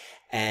happening,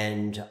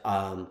 and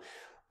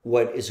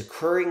what is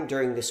occurring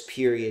during this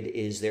period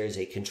is there's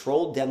a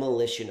controlled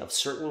demolition of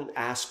certain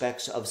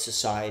aspects of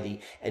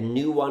society, and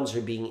new ones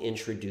are being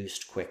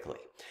introduced quickly.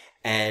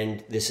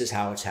 And this is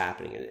how it's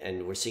happening.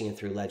 And we're seeing it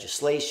through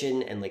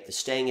legislation and like the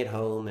staying at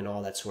home and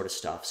all that sort of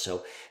stuff.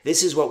 So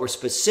this is what we're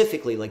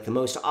specifically, like the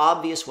most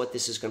obvious what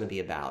this is going to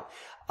be about.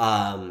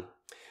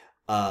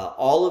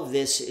 All of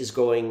this is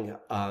going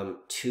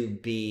to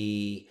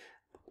be,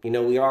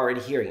 we're already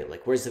hearing it.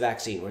 Like, where's the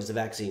vaccine? Where's the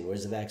vaccine?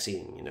 Where's the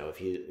vaccine?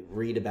 If you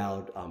read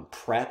about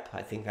PrEP,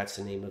 I think that's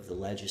the name of the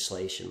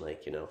legislation.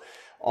 Like,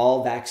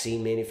 all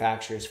vaccine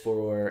manufacturers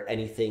for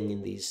anything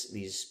in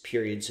these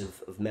periods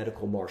of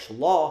medical martial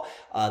law,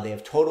 they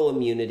have total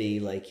immunity.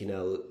 Like,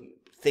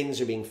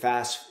 things are being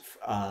fast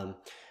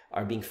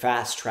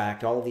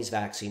tracked. All of these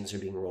vaccines are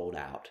being rolled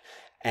out,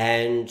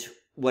 and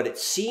what it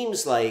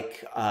seems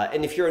like,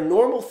 and if you're a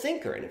normal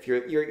thinker, and if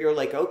you're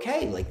like,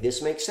 okay, like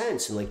this makes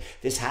sense, and like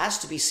this has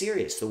to be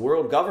serious. The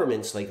world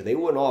governments, like, they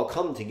wouldn't all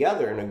come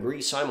together and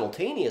agree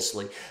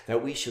simultaneously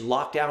that we should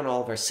lock down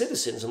all of our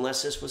citizens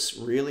unless this was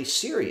really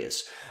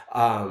serious.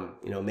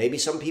 Maybe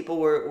some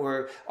people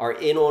are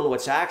in on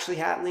what's actually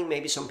happening.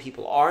 Maybe some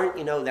people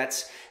aren't.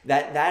 That's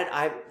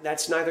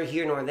neither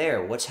here nor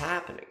there. What's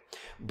happening?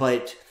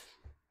 But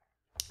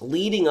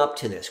leading up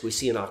to this, we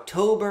see in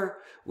October,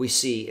 we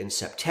see in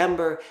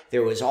September,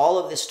 there was all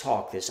of this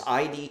talk, this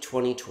ID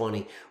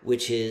 2020,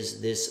 which is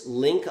this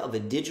link of a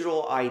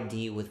digital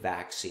ID with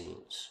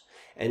vaccines.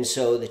 And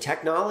so the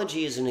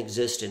technology is in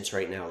existence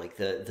right now, like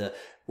the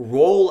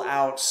roll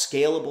out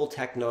scalable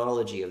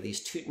technology of these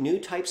two new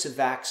types of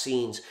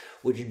vaccines,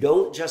 which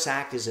don't just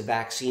act as a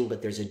vaccine,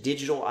 but there's a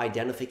digital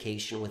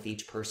identification with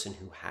each person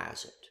who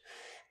has it.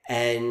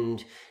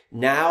 And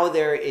now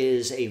there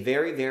is a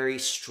very, very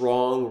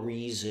strong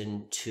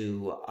reason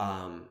for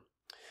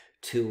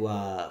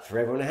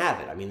everyone to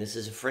have it. I mean, this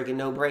is a friggin'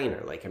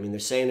 no-brainer. Like, I mean,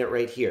 they're saying it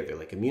right here. They're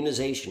like,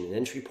 immunization, an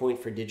entry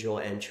point for digital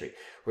entry.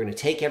 We're going to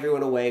take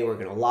everyone away. We're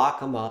going to lock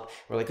them up.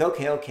 We're like,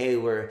 okay,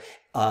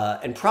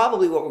 and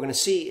probably what we're going to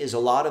see is a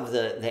lot of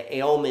the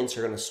ailments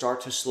are going to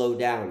start to slow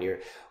down.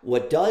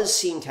 What does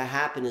seem to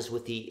happen is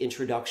with the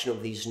introduction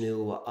of these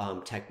new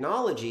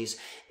technologies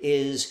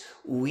is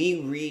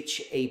we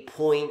reach a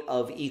point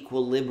of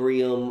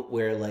equilibrium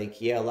where,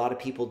 like, yeah, a lot of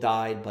people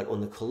died, but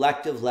on the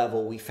collective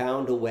level, we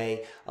found a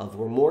way of,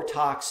 we're more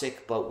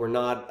toxic, but we're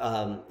not,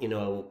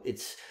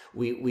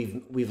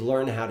 we've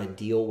learned how to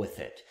deal with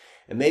it.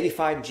 And maybe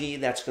 5G,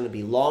 that's going to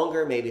be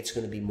longer. Maybe it's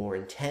going to be more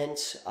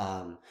intense.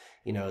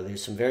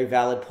 There's some very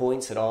valid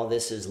points that all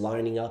this is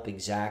lining up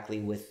exactly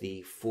with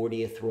the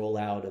 40th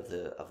rollout of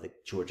the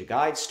Georgia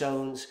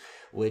Guidestones,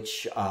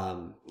 which,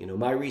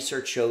 my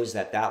research shows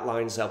that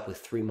lines up with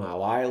 3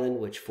 Mile Island,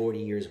 which 40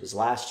 years was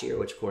last year,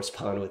 which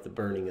corresponded with the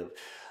burning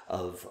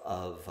of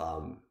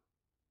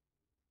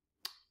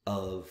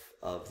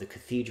the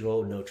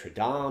Cathedral Notre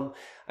Dame.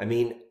 I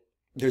mean,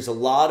 there's a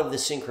lot of the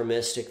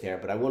synchronistic there,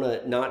 but I want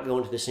to not go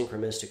into the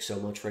synchronistic so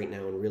much right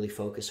now and really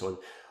focus on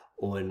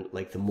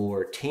like the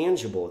more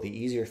tangible, the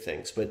easier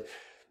things. But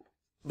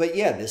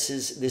yeah, this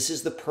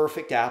is the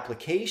perfect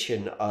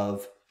application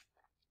of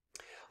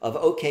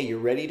okay, you're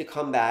ready to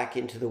come back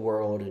into the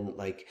world, and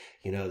like,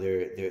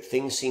 there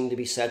things seem to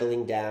be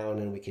settling down,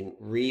 and we can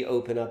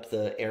reopen up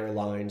the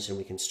airlines, and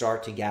we can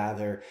start to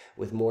gather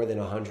with more than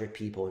 100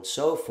 people and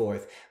so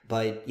forth.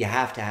 But you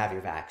have to have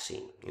your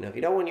vaccine. If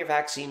you don't want your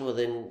vaccine, well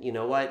then, you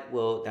know what?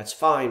 Well, that's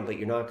fine, but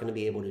you're not going to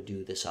be able to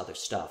do this other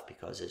stuff,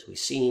 because as we've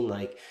seen,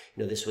 like,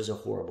 this was a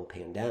horrible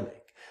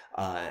pandemic,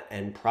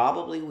 and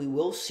probably we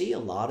will see a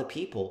lot of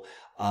people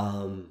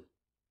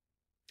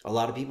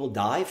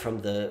die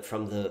from the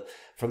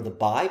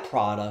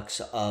byproducts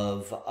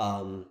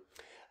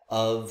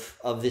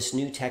of this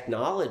new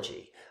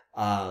technology.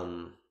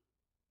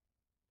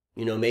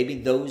 Maybe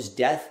those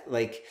death,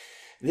 like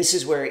this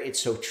is where it's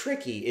so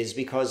tricky, is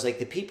because like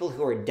the people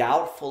who are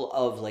doubtful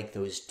of like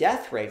those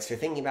death rates, they're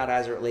thinking about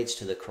as it relates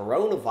to the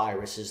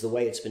coronavirus is the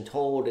way it's been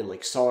told, and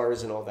like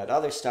SARS and all that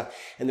other stuff,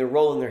 and they're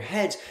rolling their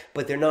heads,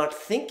 but they're not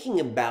thinking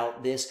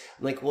about this.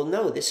 I'm like, well,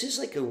 no, this is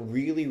like a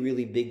really,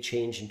 really big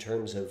change in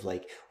terms of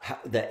like how,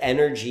 the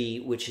energy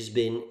which has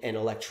been, and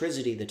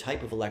electricity, the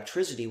type of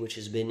electricity which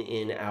has been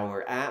in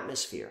our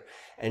atmosphere.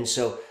 And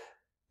so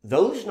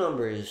those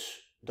numbers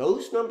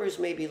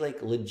may be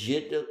like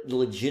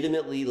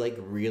legitimately like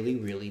really,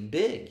 really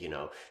big. You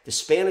know, the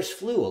Spanish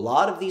flu, a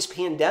lot of these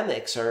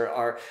pandemics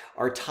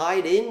are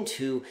tied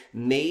into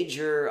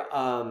major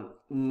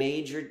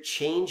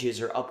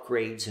changes or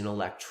upgrades in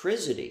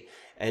electricity.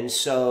 And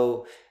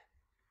so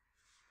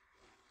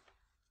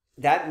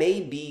that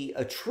may be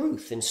a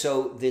truth. And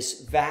so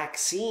this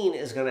vaccine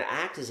is going to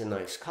act as a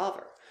nice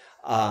cover.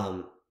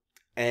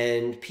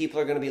 And people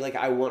are going to be like,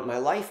 I want my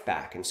life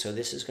back. And so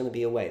this is going to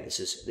be a way. This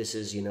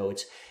is, you know,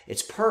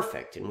 it's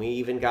perfect. And we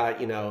even got,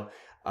 you know,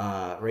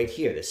 right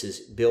here, this is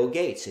Bill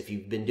Gates. If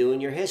you've been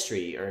doing your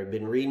history or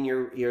been reading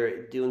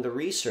you're doing the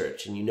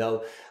research, and you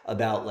know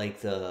about like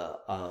the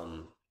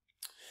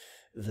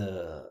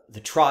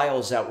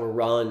trials that were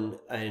run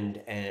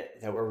and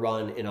that were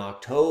run in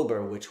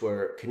October, which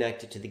were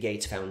connected to the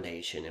Gates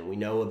Foundation, and we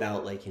know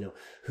about like, you know,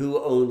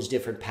 who owns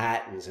different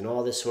patents and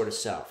all this sort of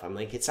stuff. I'm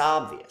like, it's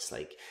obvious,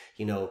 like,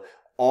 you know,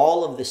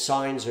 all of the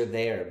signs are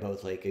there,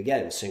 both like,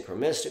 again,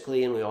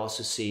 synchronistically, and we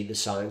also see the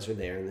signs are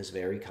there in this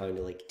very kind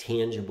of like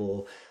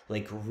tangible,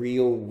 like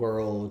real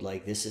world,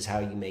 like this is how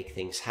you make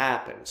things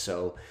happen.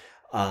 So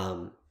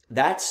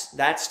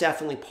that's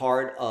definitely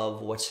part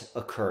of what's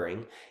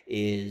occurring,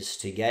 is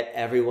to get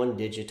everyone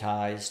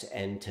digitized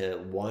and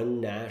to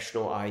one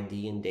national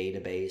ID and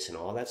database and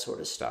all that sort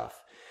of stuff.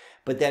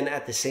 But then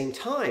at the same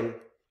time,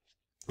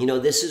 you know,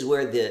 this is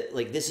where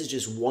this is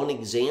just one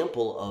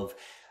example of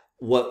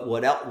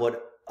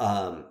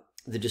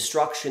the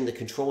destruction, the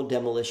controlled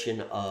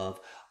demolition of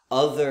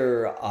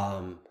other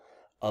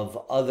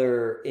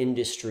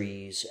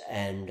industries,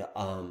 and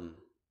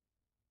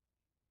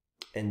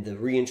the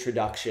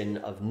reintroduction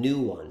of new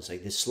ones,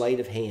 like the sleight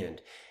of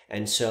hand.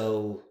 And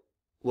so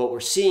what we're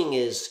seeing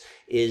is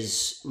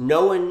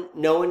no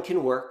one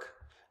can work.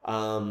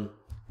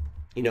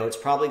 You know, it's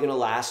probably going to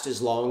last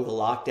as long, the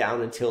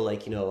lockdown, until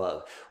like, you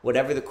know,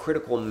 whatever the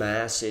critical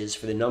mass is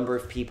for the number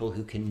of people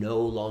who can no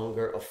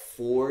longer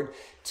afford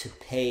to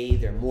pay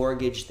their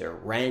mortgage, their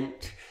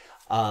rent.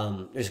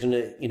 There's going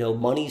to, you know,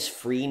 money's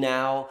free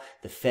now.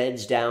 The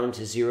Fed's down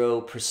to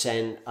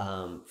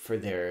 0% for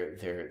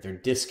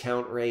their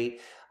discount rate.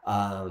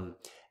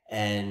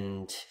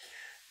 And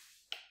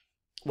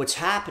what's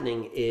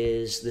happening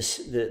is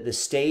the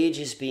stage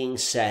is being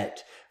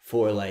set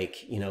for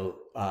like, you know,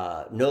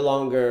 no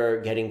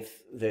longer getting,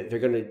 they're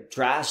going to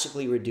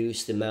drastically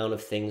reduce the amount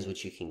of things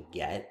which you can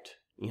get,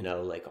 you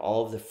know, like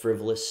all of the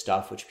frivolous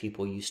stuff which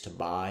people used to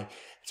buy.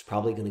 It's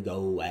probably going to go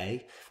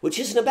away, which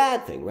isn't a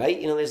bad thing, right?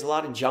 You know, there's a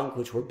lot of junk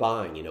which we're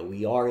buying, you know,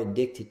 we are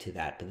addicted to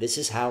that, but this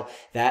is how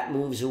that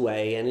moves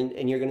away.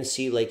 And you're going to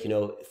see like, you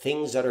know,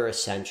 things that are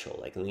essential,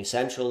 like, and the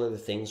essential are the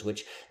things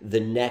which the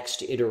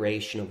next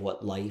iteration of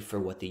what life or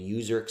what the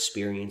user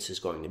experience is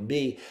going to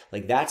be,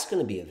 like that's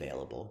going to be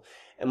available.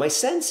 And my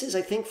sense is,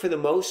 I think for the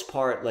most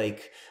part,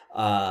 like,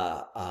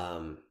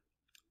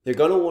 they're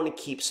going to want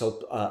to keep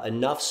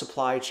enough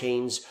supply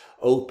chains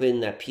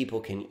open that people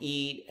can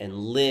eat and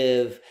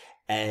live.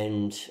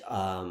 And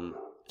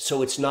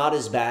so it's not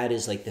as bad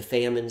as like the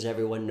famines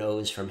everyone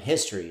knows from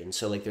history. And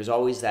so like there's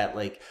always that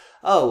like,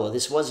 oh, well,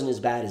 this wasn't as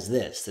bad as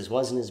this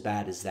wasn't as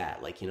bad as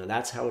that. Like, you know,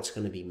 that's how it's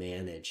going to be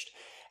managed.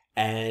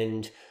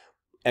 And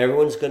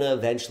everyone's going to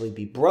eventually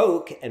be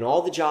broke, and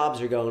all the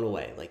jobs are going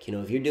away. Like, you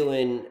know, if you're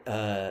doing,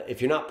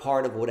 if you're not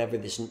part of whatever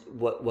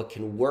what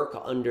can work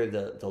under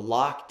the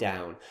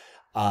lockdown,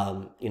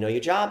 you know, your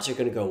jobs are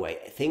going to go away.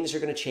 Things are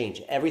going to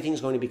change. Everything's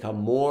going to become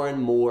more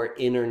and more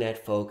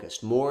internet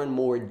focused, more and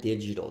more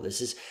digital. This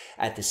is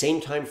at the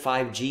same time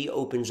 5G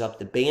opens up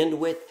the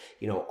bandwidth,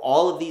 you know,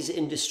 all of these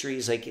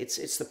industries, like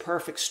it's the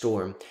perfect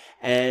storm.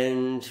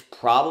 And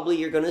probably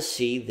you're going to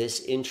see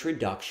this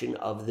introduction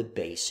of the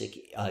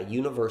basic,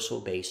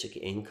 universal basic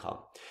income.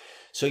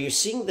 So you're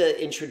seeing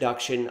the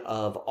introduction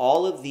of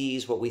all of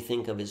these, what we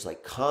think of as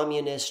like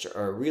communist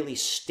or really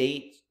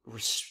state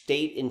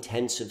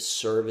intensive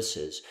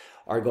services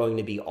are going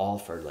to be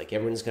offered. Like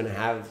everyone's going to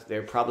have,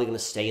 they're probably going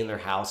to stay in their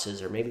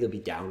houses, or maybe they'll be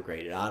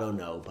downgraded. I don't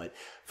know. But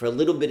for a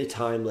little bit of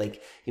time,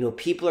 like, you know,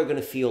 people are going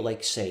to feel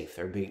like safe.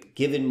 They're being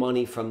given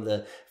money from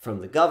the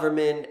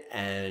government,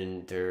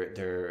 and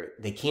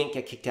they can't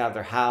get kicked out of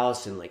their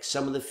house, and like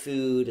some of the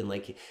food, and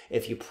like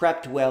if you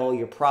prepped well,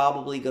 you're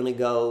probably going to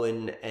go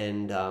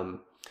and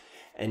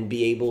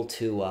be able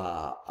to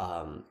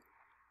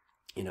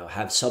you know,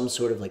 have some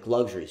sort of like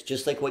luxuries,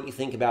 just like what you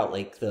think about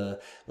like the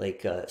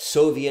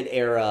Soviet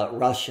era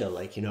Russia,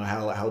 like, you know,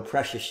 how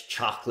precious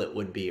chocolate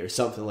would be or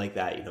something like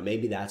that. You know,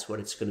 maybe that's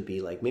what it's going to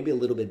be like, maybe a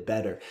little bit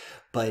better,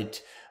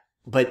 but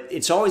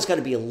it's always got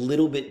to be a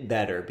little bit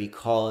better,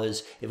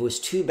 because if it was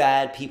too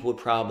bad, people would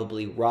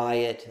probably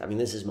riot. I mean,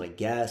 this is my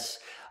guess.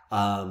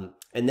 And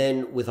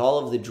then with all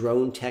of the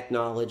drone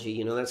technology,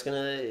 you know, that's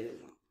going to,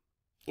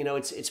 you know,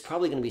 it's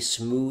probably going to be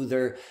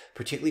smoother,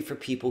 particularly for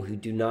people who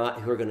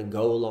are going to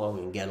go along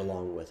and get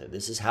along with it.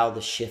 This is how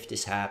the shift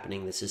is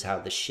happening. This is how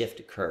the shift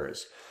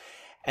occurs.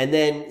 And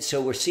then,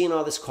 so we're seeing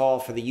all this call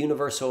for the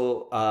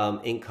universal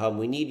income.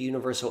 We need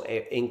universal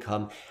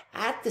income.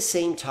 At the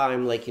same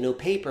time, like, you know,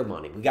 paper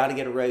money. We got to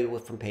get away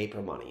from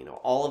paper money. You know,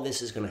 all of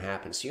this is going to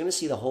happen. So you're going to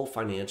see the whole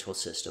financial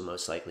system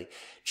most likely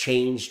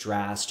change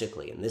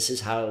drastically. And this is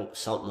how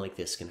something like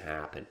this can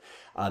happen.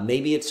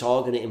 Maybe it's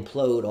all going to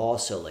implode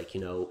also, like,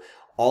 you know,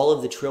 all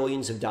of the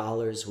trillions of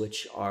dollars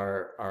which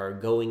are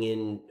going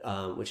in,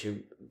 which are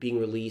being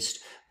released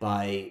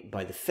by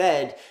the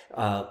Fed,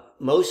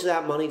 most of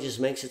that money just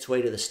makes its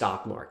way to the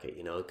stock market.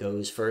 You know, it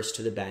goes first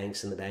to the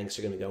banks, and the banks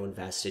are going to go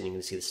invest in. You're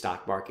going to see the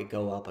stock market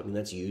go up. I mean,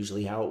 that's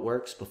usually how it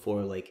works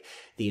before like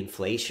the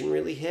inflation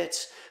really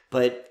hits.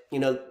 But, you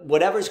know,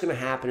 whatever's going to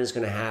happen is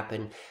going to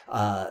happen.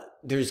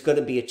 There's going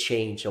to be a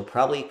change. It'll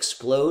probably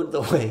explode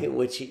the way in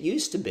which it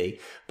used to be.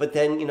 But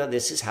then, you know,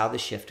 this is how the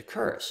shift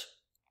occurs.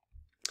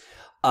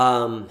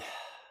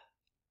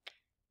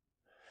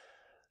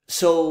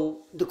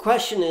 So the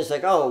question is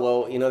like, oh,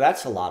 well, you know,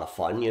 that's a lot of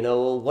fun. You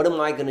know, what am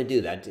I going to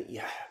do?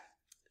 Yeah.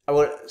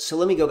 So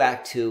let me go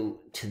back to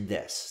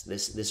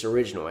this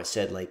original. I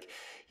said, like,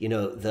 you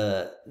know,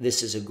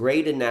 this is a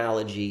great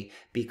analogy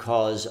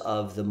because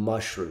of the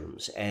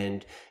mushrooms,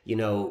 and, you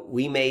know,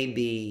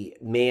 humanity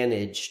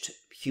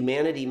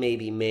may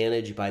be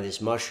managed by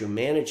this mushroom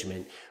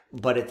management.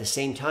 But at the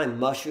same time,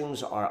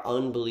 mushrooms are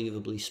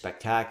unbelievably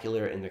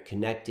spectacular, and they're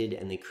connected,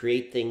 and they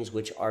create things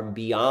which are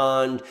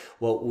beyond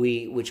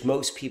which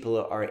most people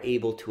are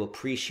able to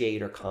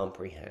appreciate or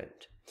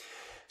comprehend.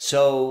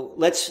 So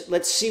let's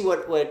see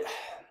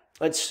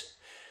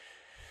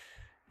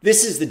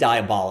this is the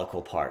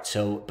diabolical part.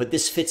 So, but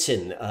this fits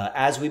in.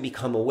 As we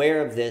become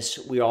aware of this,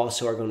 we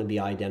also are going to be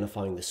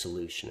identifying the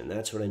solution. And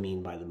that's what I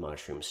mean by the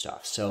mushroom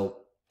stuff. So,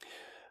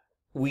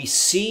 we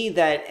see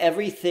that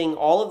everything,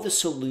 all of the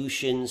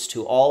solutions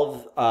to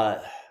all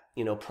of,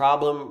 you know,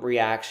 problem,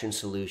 reaction,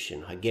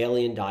 solution,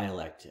 Hegelian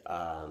dialect,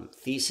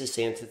 thesis,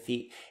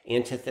 antithesis,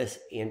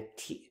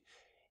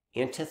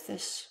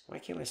 why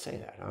can't I say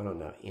that? I don't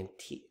know.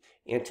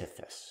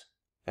 Antithesis.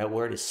 That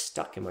word is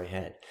stuck in my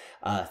head.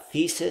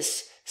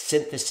 Thesis,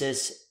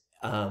 synthesis,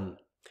 and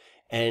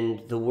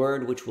the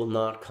word which will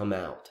not come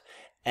out.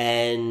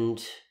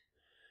 And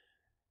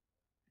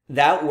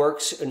that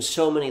works on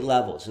so many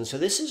levels. And so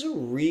this is a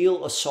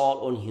real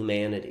assault on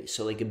humanity.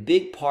 So like a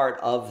big part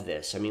of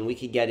this, I mean, we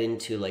could get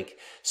into like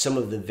some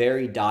of the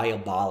very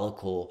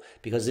diabolical,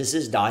 because this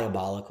is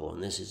diabolical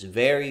and this is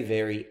very,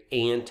 very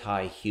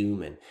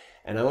anti-human.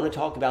 And I want to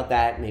talk about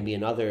that maybe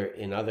in other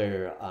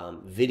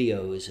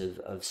videos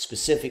of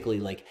specifically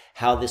like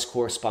how this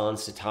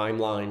corresponds to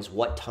timelines,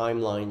 what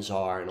timelines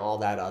are, and all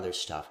that other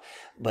stuff.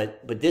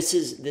 But this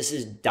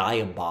is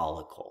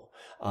diabolical.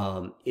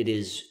 It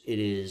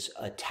is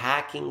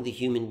attacking the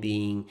human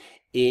being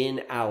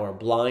in our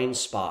blind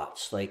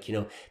spots. Like, you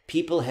know,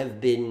 people have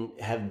been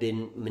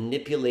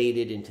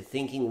manipulated into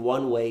thinking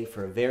one way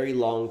for a very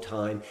long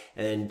time,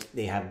 and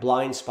they have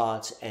blind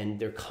spots, and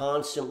they're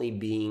constantly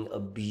being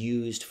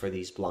abused for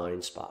these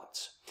blind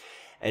spots.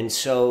 And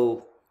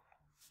so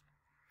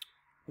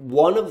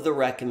one of the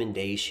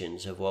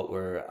recommendations of what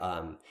we're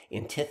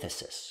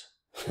antithesis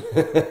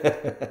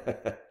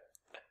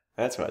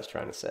that's what I was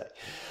trying to say.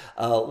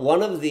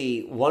 One of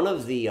the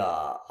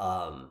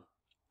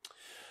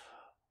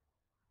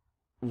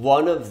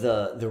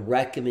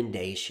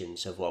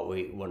recommendations of what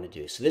we want to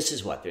do. So this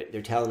is what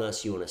they're telling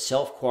us: you want to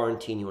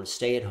self-quarantine, you want to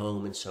stay at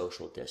home, and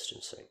social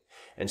distancing.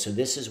 And so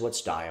this is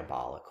what's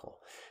diabolical.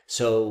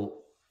 So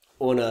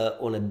on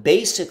a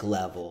basic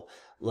level,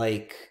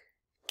 like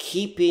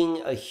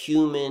keeping a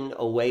human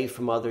away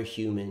from other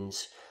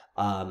humans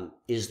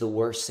is the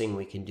worst thing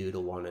we can do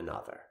to one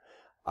another.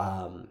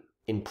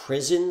 In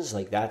prisons,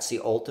 like that's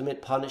the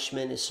ultimate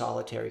punishment, is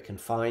solitary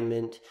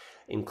confinement.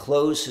 In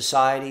closed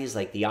societies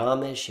like the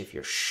Amish, if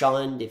you're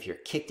shunned, if you're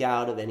kicked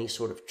out of any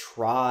sort of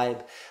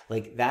tribe,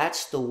 like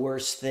that's the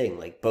worst thing.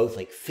 Like both,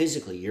 like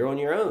physically, you're on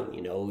your own.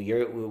 You know,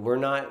 we're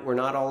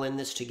not all in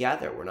this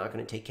together. We're not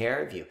going to take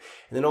care of you.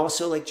 And then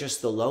also like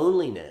just the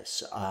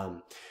loneliness.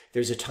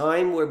 There's a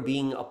time where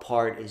being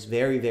apart is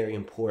very, very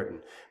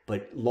important,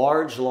 but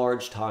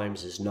large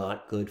times is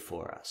not good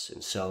for us.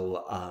 And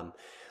so,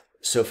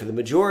 so for the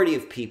majority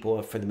of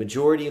people, for the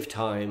majority of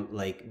time,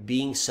 like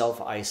being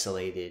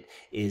self-isolated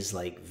is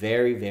like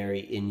very,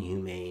 very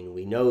inhumane.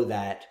 We know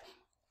that.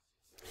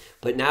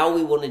 But now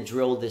we want to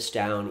drill this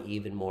down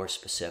even more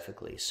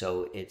specifically.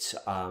 So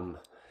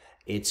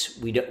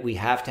we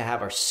have to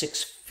have our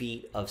 6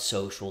 feet of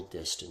social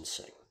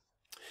distancing.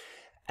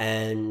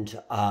 And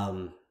so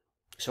I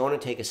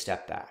want to take a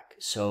step back.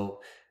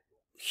 So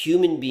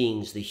human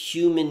beings, the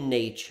human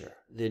nature,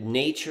 the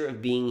nature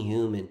of being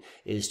human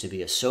is to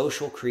be a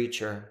social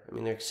creature. I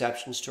mean, there are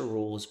exceptions to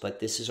rules, but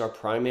this is our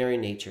primary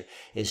nature,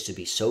 is to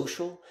be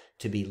social,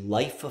 to be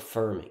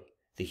life-affirming.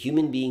 The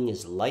human being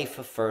is life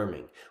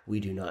affirming.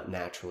 We do not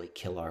naturally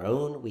kill our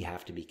own. We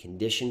have to be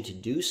conditioned to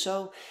do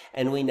so.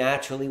 And we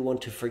naturally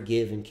want to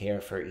forgive and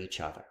care for each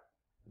other.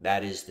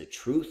 That is the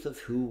truth of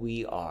who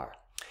we are.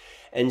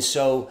 And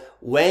so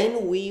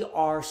when we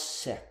are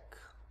sick,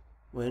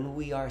 and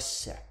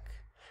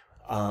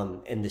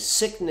the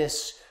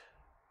sickness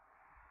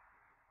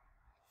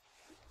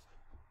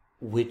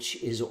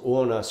which is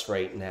on us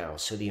right now,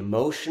 so the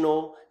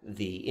emotional,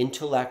 the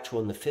intellectual,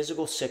 and the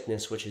physical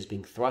sickness which is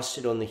being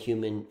thrusted on the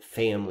human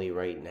family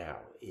right now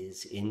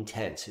is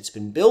intense. It's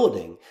been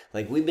building,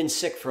 like we've been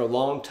sick for a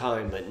long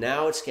time, but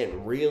now it's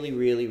getting really,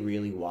 really,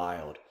 really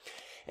wild.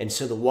 And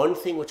so the one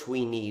thing which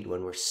we need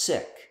when we're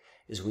sick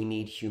is we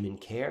need human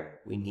care,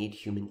 we need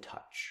human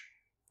touch.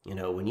 You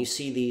know, when you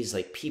see these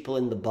like people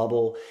in the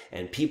bubble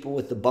and people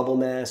with the bubble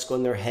mask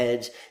on their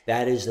heads,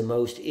 that is the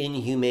most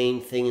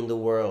inhumane thing in the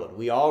world.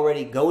 We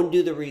already go and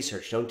do the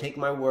research. Don't take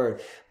my word,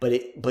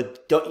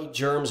 but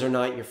germs are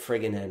not your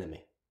friggin'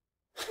 enemy.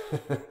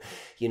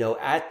 You know,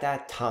 at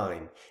that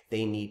time,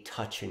 they need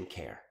touch and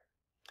care.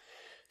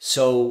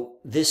 So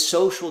this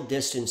social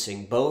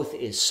distancing both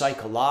is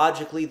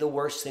psychologically the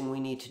worst thing we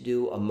need to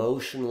do,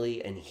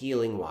 emotionally and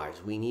healing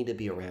wise. We need to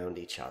be around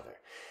each other.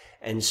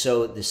 And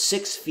so the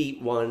 6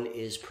 feet one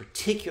is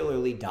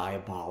particularly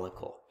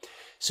diabolical.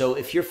 So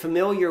if you're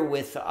familiar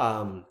with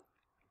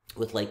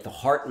like the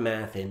Heart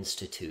Math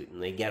Institute,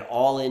 and they get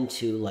all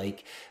into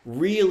like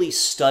really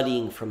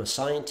studying from a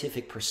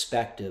scientific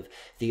perspective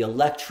the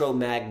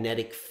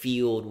electromagnetic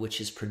field which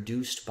is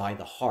produced by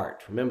the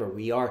heart. Remember,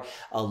 we are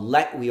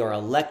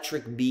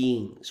electric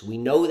beings. We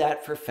know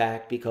that for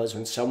fact because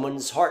when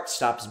someone's heart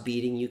stops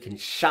beating, you can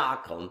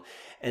shock them,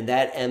 and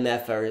that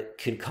MF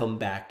could come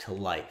back to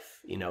life.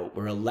 You know,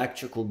 we're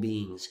electrical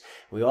beings.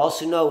 We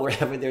also know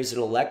wherever there's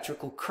an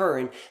electrical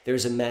current,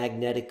 there's a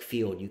magnetic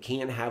field. You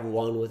can't have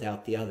one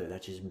without the other.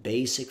 That's just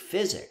basic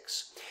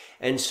physics.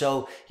 And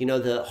so, you know,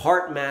 the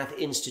Heart Math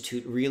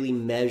Institute really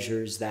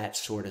measures that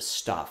sort of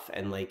stuff.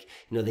 And like,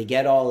 you know, they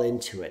get all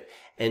into it.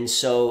 And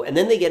so, and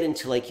then they get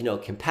into like, you know,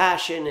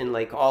 compassion and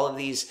like all of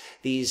these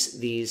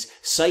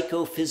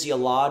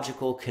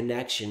psychophysiological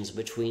connections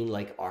between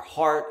like our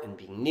heart and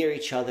being near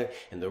each other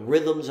and the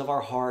rhythms of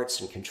our hearts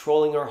and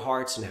controlling our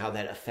hearts and how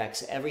that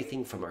affects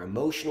everything from our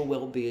emotional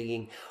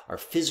well-being, our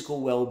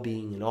physical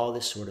well-being, and all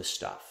this sort of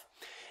stuff.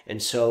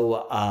 And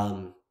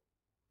so,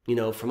 you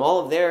know, from all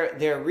of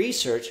their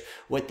research,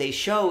 what they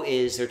show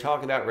is they're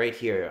talking about right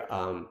here,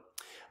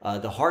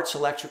 the heart's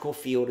electrical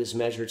field is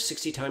measured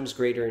 60 times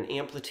greater in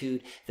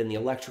amplitude than the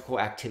electrical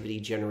activity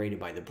generated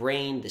by the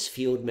brain. This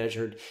field,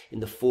 measured in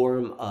the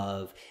form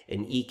of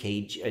an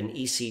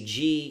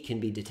ECG, can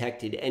be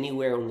detected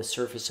anywhere on the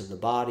surface of the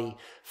body.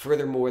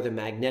 Furthermore, the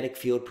magnetic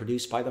field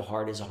produced by the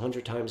heart is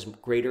 100 times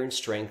greater in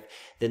strength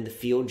than the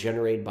field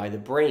generated by the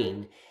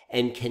brain,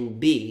 and can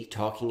be,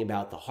 talking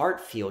about the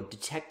heart field,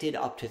 detected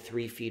up to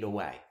 3 feet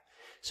away.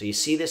 So you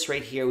see this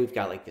right here, we've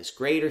got like this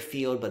greater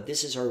field, but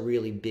this is our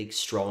really big,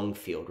 strong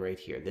field right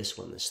here. This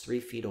one, this 3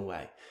 feet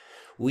away.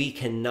 We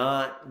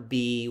cannot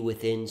be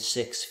within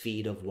 6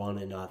 feet of one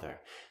another.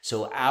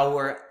 So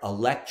our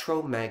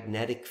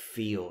electromagnetic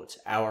fields,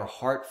 our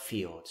heart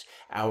fields,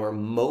 our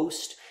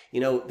most, you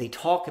know, they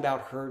talk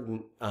about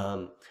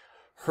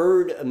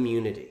herd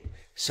immunity.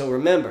 So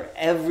remember,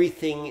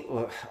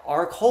 everything,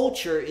 our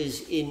culture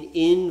is in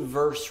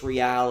inverse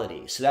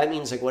reality. So that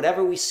means like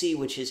whatever we see,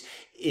 which is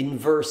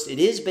inverse, it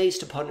is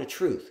based upon the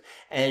truth.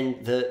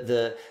 And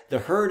the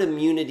herd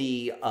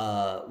immunity,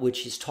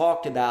 which is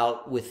talked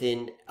about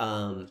within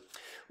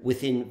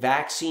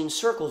vaccine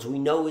circles, we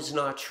know is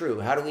not true.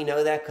 How do we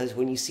know that? Because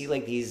when you see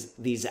like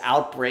these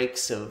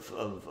outbreaks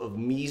of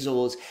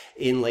measles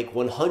in like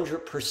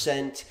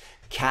 100%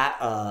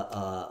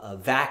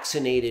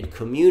 vaccinated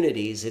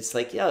communities, it's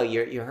like, yo,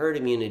 your herd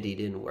immunity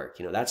didn't work.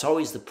 You know, that's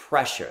always the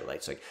pressure. Like,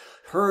 it's like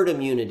herd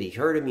immunity.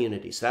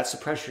 So that's the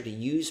pressure to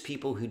use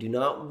people who do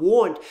not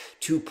want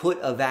to put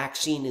a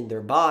vaccine in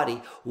their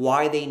body,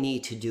 why they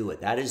need to do it.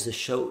 That is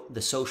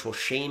the social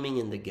shaming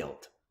and the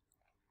guilt.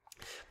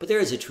 But there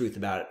is a truth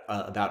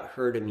about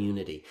herd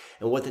immunity.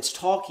 And what it's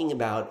talking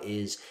about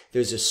is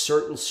there's a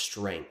certain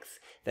strength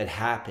that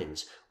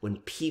happens when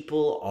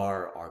people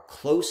are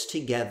close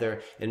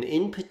together, and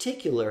in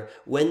particular,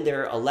 when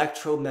their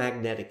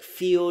electromagnetic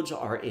fields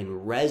are in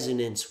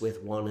resonance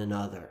with one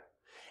another.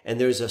 And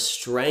there's a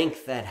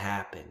strength that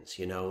happens,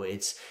 you know,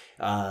 it's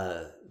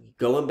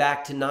going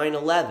back to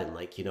 9/11,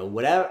 like, you know,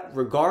 whatever,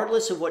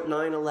 regardless of what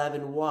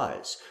 9/11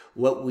 was,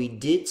 what we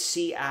did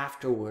see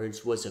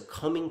afterwards was a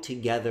coming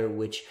together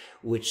which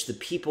the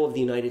people of the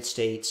United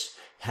States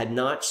had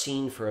not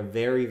seen for a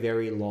very,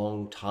 very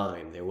long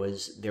time. There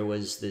was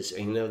this,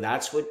 you know,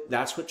 that's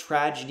what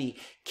tragedy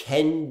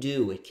can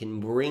do. It can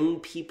bring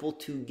people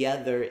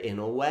together in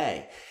a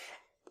way.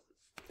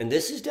 And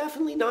this is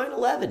definitely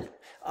 9/11.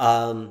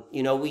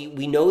 You know,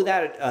 we know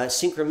that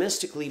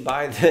synchronistically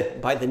by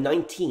the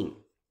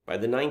by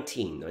the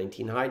 19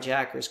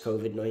 hijackers,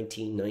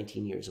 COVID-19,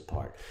 19 years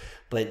apart.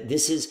 But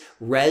this is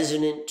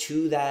resonant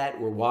to that.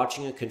 We're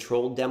watching a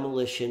controlled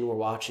demolition. We're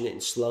watching it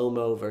in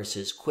slow-mo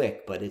versus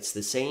quick, but it's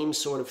the same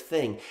sort of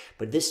thing.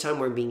 But this time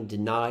we're being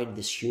denied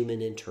this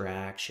human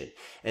interaction.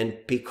 And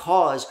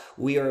because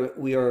we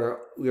are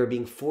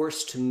being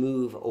forced to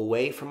move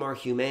away from our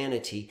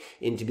humanity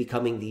into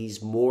becoming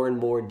these more and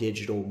more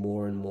digital,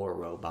 more and more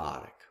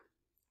robotic.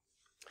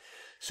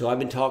 So I've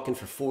been talking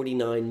for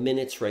 49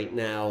 minutes right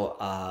now.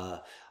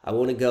 I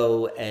want to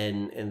go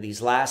and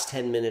these last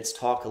 10 minutes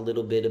talk a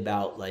little bit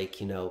about, like,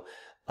 I'm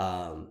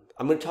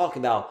going to talk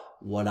about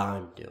what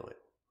I'm doing.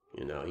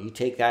 You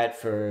take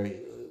that for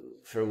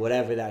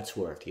whatever that's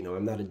worth.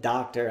 I'm not a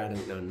doctor. I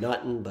don't know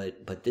nothing,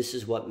 but this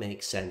is what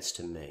makes sense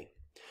to me.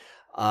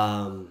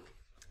 The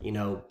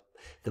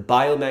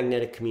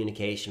biomagnetic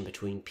communication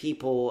between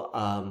people,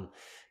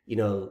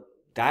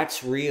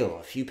 that's real.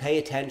 If you pay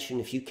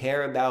attention, if you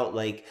care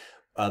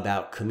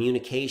about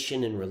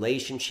communication and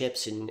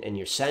relationships, and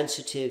you're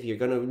sensitive, you're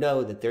going to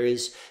know that there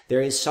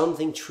is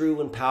something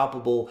true and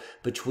palpable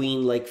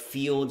between, like,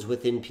 fields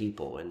within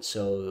people. And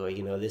so,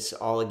 this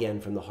all again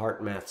from the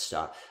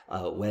HeartMath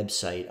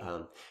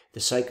website. The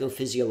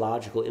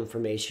psychophysiological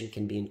information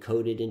can be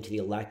encoded into the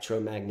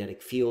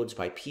electromagnetic fields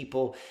by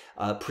people,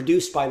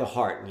 produced by the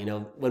heart.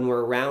 When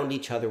we're around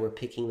each other, we're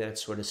picking that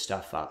sort of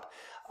stuff up.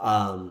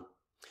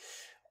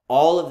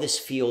 All of this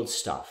field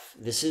stuff,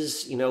 this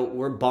is,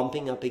 we're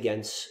bumping up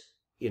against,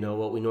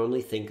 what we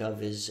normally think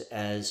of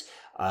as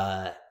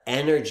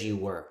energy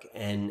work.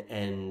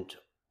 And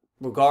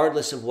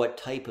regardless of what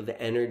type of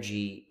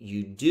energy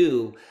you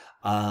do,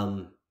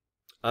 I'm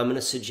going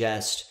to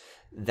suggest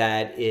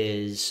that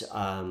is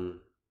an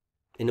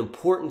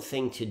important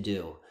thing to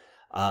do.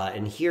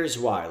 And here's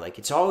why. Like,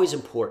 it's always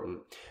important.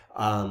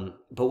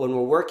 But when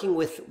we're working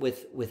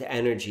with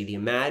energy, the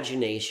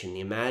imagination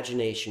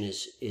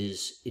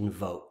is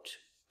invoked.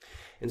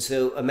 And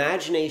so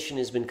imagination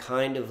has been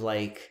kind of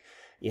like,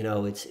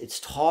 it's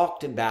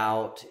talked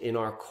about in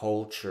our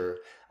culture.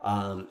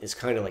 It's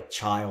kind of like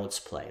child's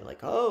play, like,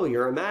 oh,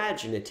 you're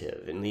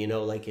imaginative. And,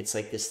 it's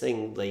like this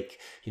thing, like,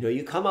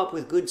 you come up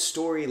with good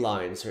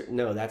storylines.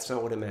 No, that's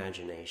not what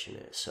imagination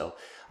is. So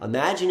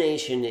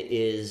imagination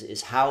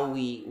is how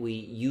we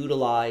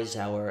utilize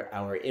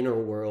our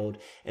inner world,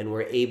 and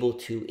we're able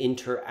to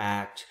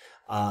interact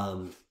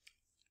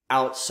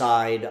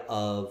outside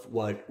of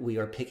what we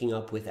are picking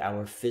up with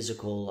our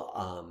physical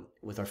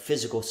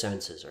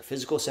senses. Our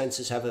physical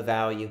senses have a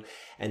value,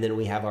 and then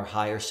we have our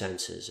higher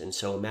senses. And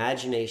so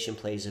imagination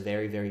plays a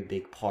very, very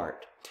big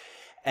part.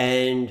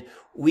 And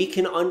we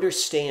can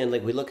understand,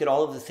 like, we look at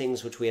all of the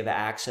things which we have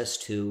access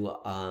to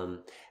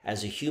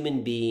as a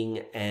human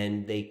being,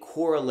 and they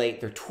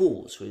correlate, their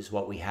tools is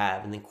what we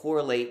have, and they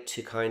correlate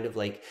to kind of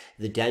like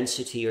the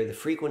density or the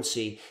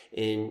frequency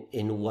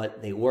in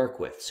what they work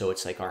with. So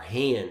it's like our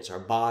hands, our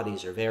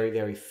bodies are very,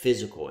 very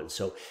physical, and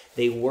so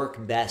they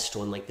work best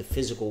on, like, the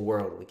physical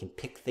world. We can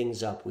pick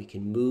things up, we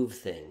can move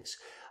things.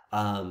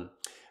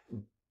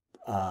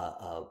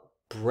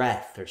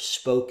 Breath or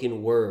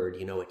spoken word,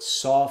 it's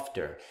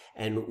softer,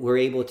 and we're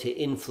able to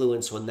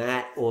influence on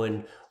that,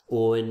 on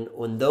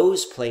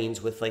those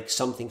planes with, like,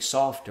 something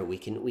softer. We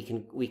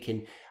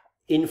can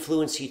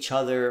influence each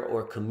other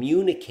or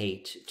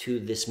communicate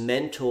to this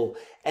mental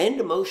and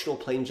emotional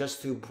plane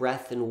just through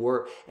breath and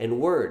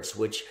words,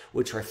 which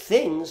are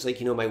things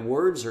like, my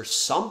words are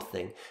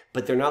something,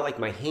 but they're not like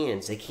my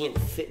hands. They can't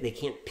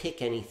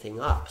pick anything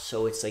up.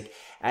 So it's like,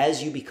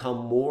 as you become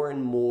more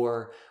and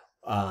more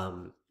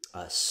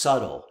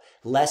subtle,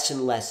 less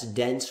and less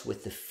dense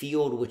with the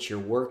field which you're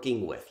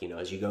working with,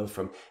 as you go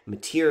from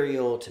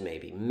material to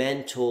maybe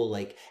mental,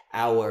 like,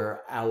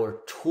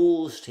 our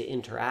tools to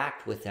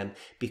interact with them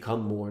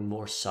become more and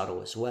more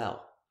subtle as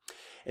well.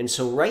 And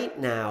so right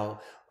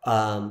now,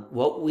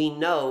 what we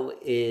know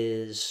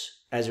is,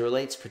 as it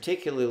relates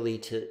particularly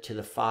to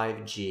the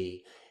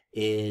 5G,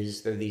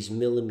 is there are these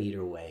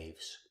millimeter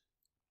waves,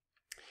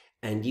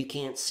 and you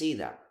can't see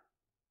them.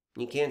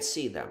 You can't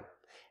see them.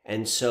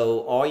 And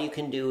so all you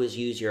can do is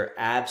use your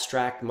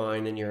abstract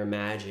mind and your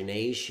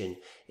imagination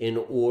in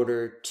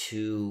order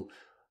to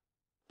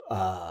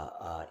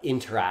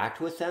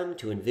interact with them,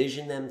 to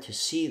envision them, to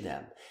see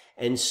them.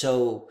 And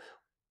so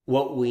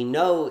what we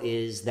know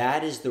is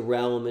that is the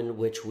realm in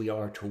which we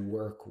are to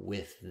work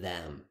with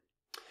them.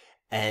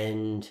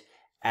 And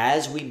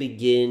as we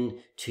begin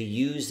to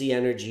use the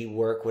energy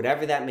work,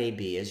 whatever that may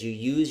be, as you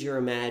use your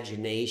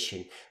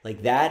imagination,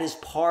 like, that is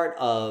part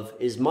of,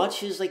 as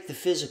much as like the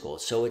physical.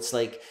 So it's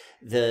like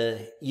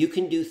you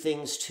can do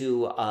things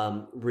to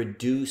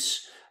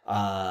reduce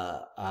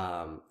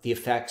the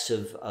effects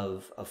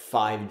of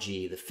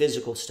 5G, the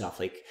physical stuff.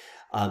 Like,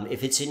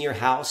 if it's in your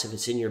house, if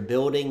it's in your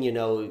building,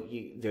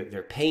 there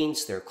are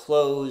paints, there are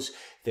clothes,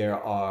 there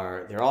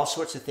are all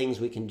sorts of things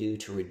we can do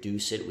to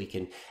reduce it. We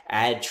can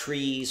add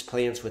trees,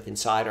 plants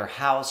inside our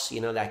house,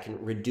 that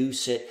can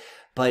reduce it.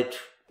 But,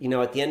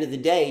 at the end of the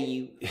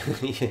day,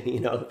 if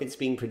it's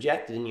being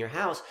projected in your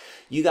house,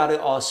 you got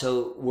to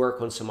also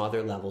work on some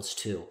other levels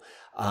too.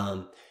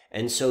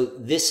 And so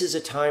this is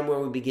a time where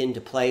we begin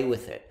to play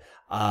with it.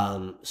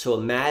 So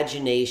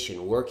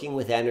imagination, working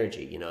with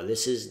energy,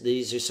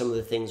 these are some of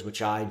the things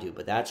which I do,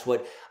 but that's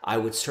what I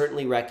would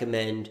certainly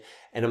recommend.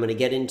 And I'm going to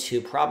get into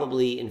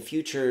probably in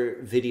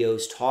future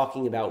videos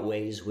talking about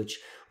ways which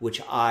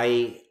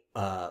I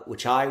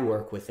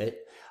work with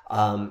it.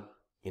 I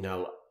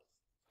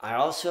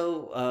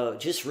also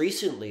just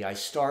recently I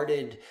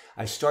started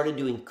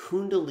doing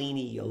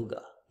Kundalini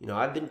yoga.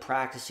 I've been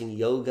practicing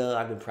yoga.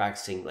 I've been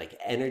practicing like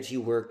energy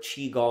work,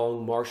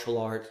 qigong, martial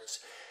arts.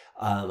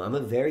 I'm a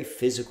very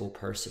physical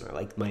person. I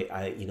like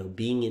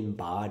being in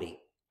body.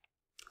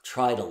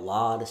 Tried a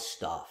lot of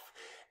stuff,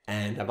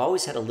 and I've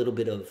always had a little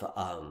bit of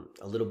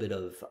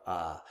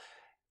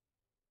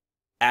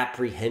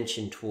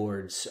apprehension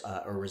towards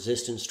or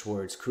resistance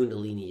towards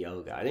Kundalini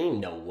yoga. I didn't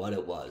even know what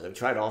it was. I've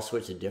tried all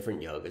sorts of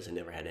different yogas. I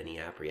never had any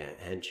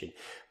apprehension,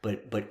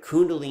 but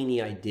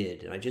Kundalini I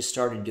did, and I just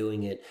started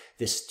doing it.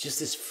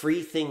 This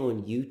free thing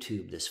on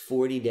YouTube, this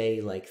 40-day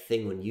like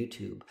thing on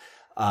YouTube,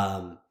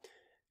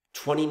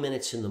 20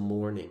 minutes in the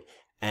morning.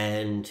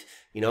 And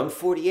I'm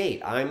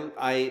 48.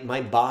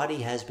 My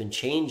body has been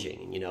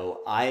changing.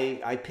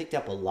 I picked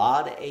up a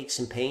lot of aches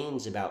and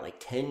pains about like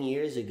 10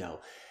 years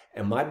ago.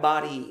 And my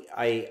body,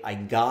 I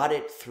got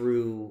it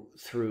through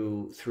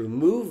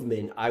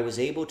movement. I was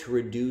able to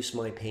reduce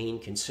my pain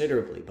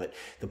considerably. But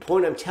the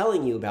point I'm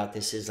telling you about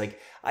this is like,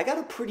 I got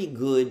a pretty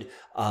good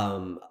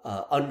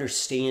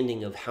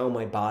understanding of how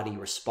my body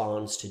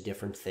responds to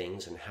different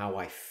things and how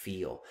I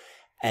feel.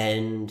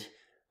 And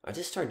I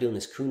just started doing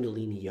this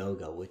Kundalini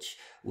yoga, which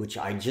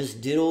I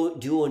just do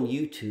on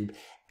YouTube.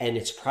 And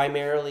it's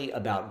primarily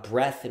about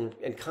breath and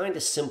kind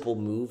of simple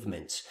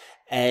movements.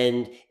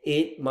 And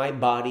my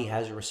body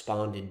has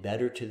responded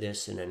better to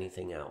this than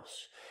anything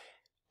else.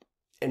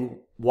 And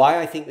why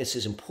I think this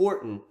is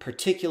important,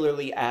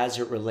 particularly as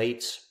it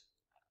relates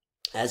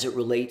to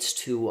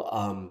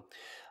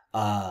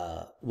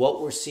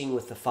what we're seeing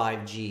with the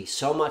 5G.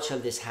 So much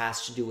of this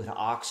has to do with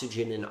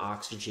oxygen and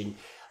oxygen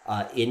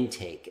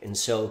intake. And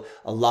so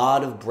a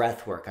lot of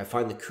breath work. I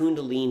find the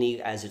Kundalini,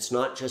 as it's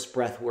not just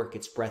breath work,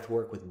 it's breath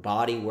work with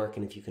body work.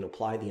 And if you can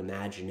apply the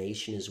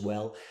imagination as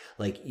well,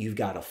 like you've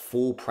got a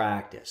full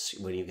practice.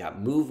 When you've got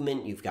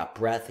movement, you've got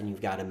breath, and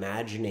you've got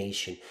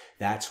imagination.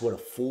 That's what a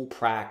full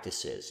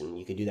practice is. And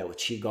you can do that with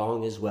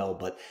Qigong as well.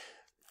 But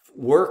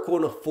work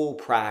on a full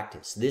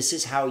practice. This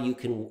is how you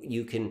can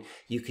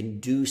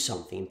do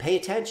something. Pay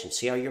attention.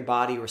 See how your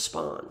body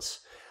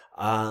responds.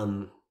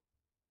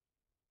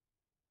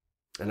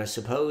 And I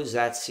suppose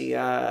that's the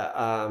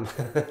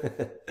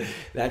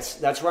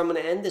that's where I'm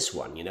going to end this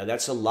one.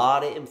 That's a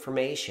lot of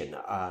information.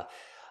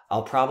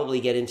 I'll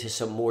probably get into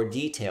some more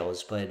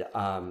details, but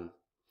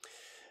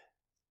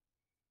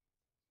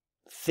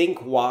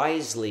think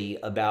wisely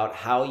about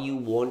how you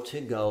want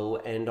to go,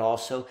 and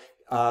also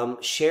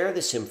share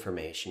this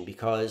information,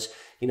 because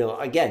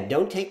again,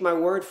 don't take my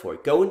word for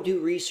it. Go and do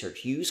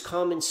research. Use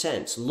common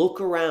sense.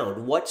 Look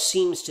around. What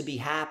seems to be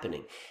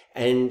happening?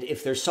 And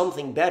if there's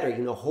something better,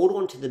 hold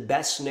on to the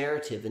best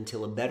narrative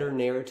until a better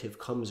narrative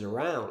comes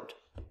around.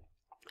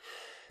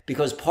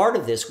 Because part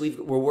of this,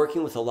 we're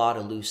working with a lot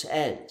of loose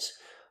ends,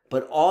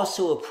 but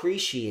also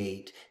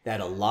appreciate that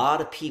a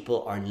lot of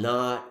people are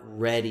not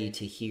ready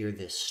to hear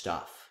this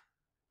stuff.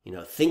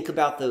 Think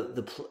about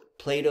the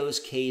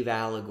Plato's cave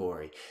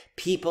allegory.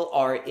 People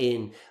are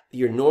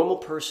your normal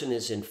person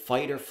is in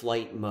fight or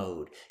flight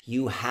mode.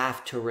 You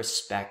have to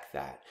respect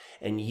that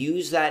and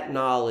use that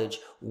knowledge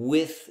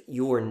with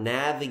your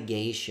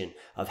navigation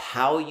of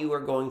how you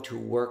are going to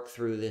work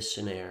through this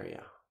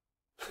scenario.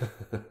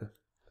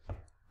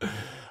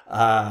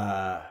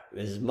 This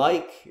is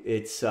Mike.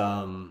 It's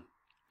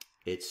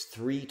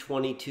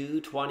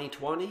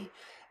 3/22/2020,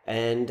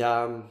 and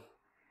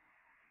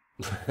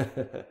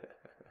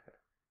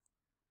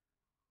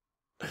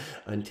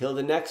until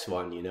the next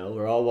one,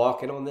 we're all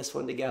walking on this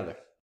one together.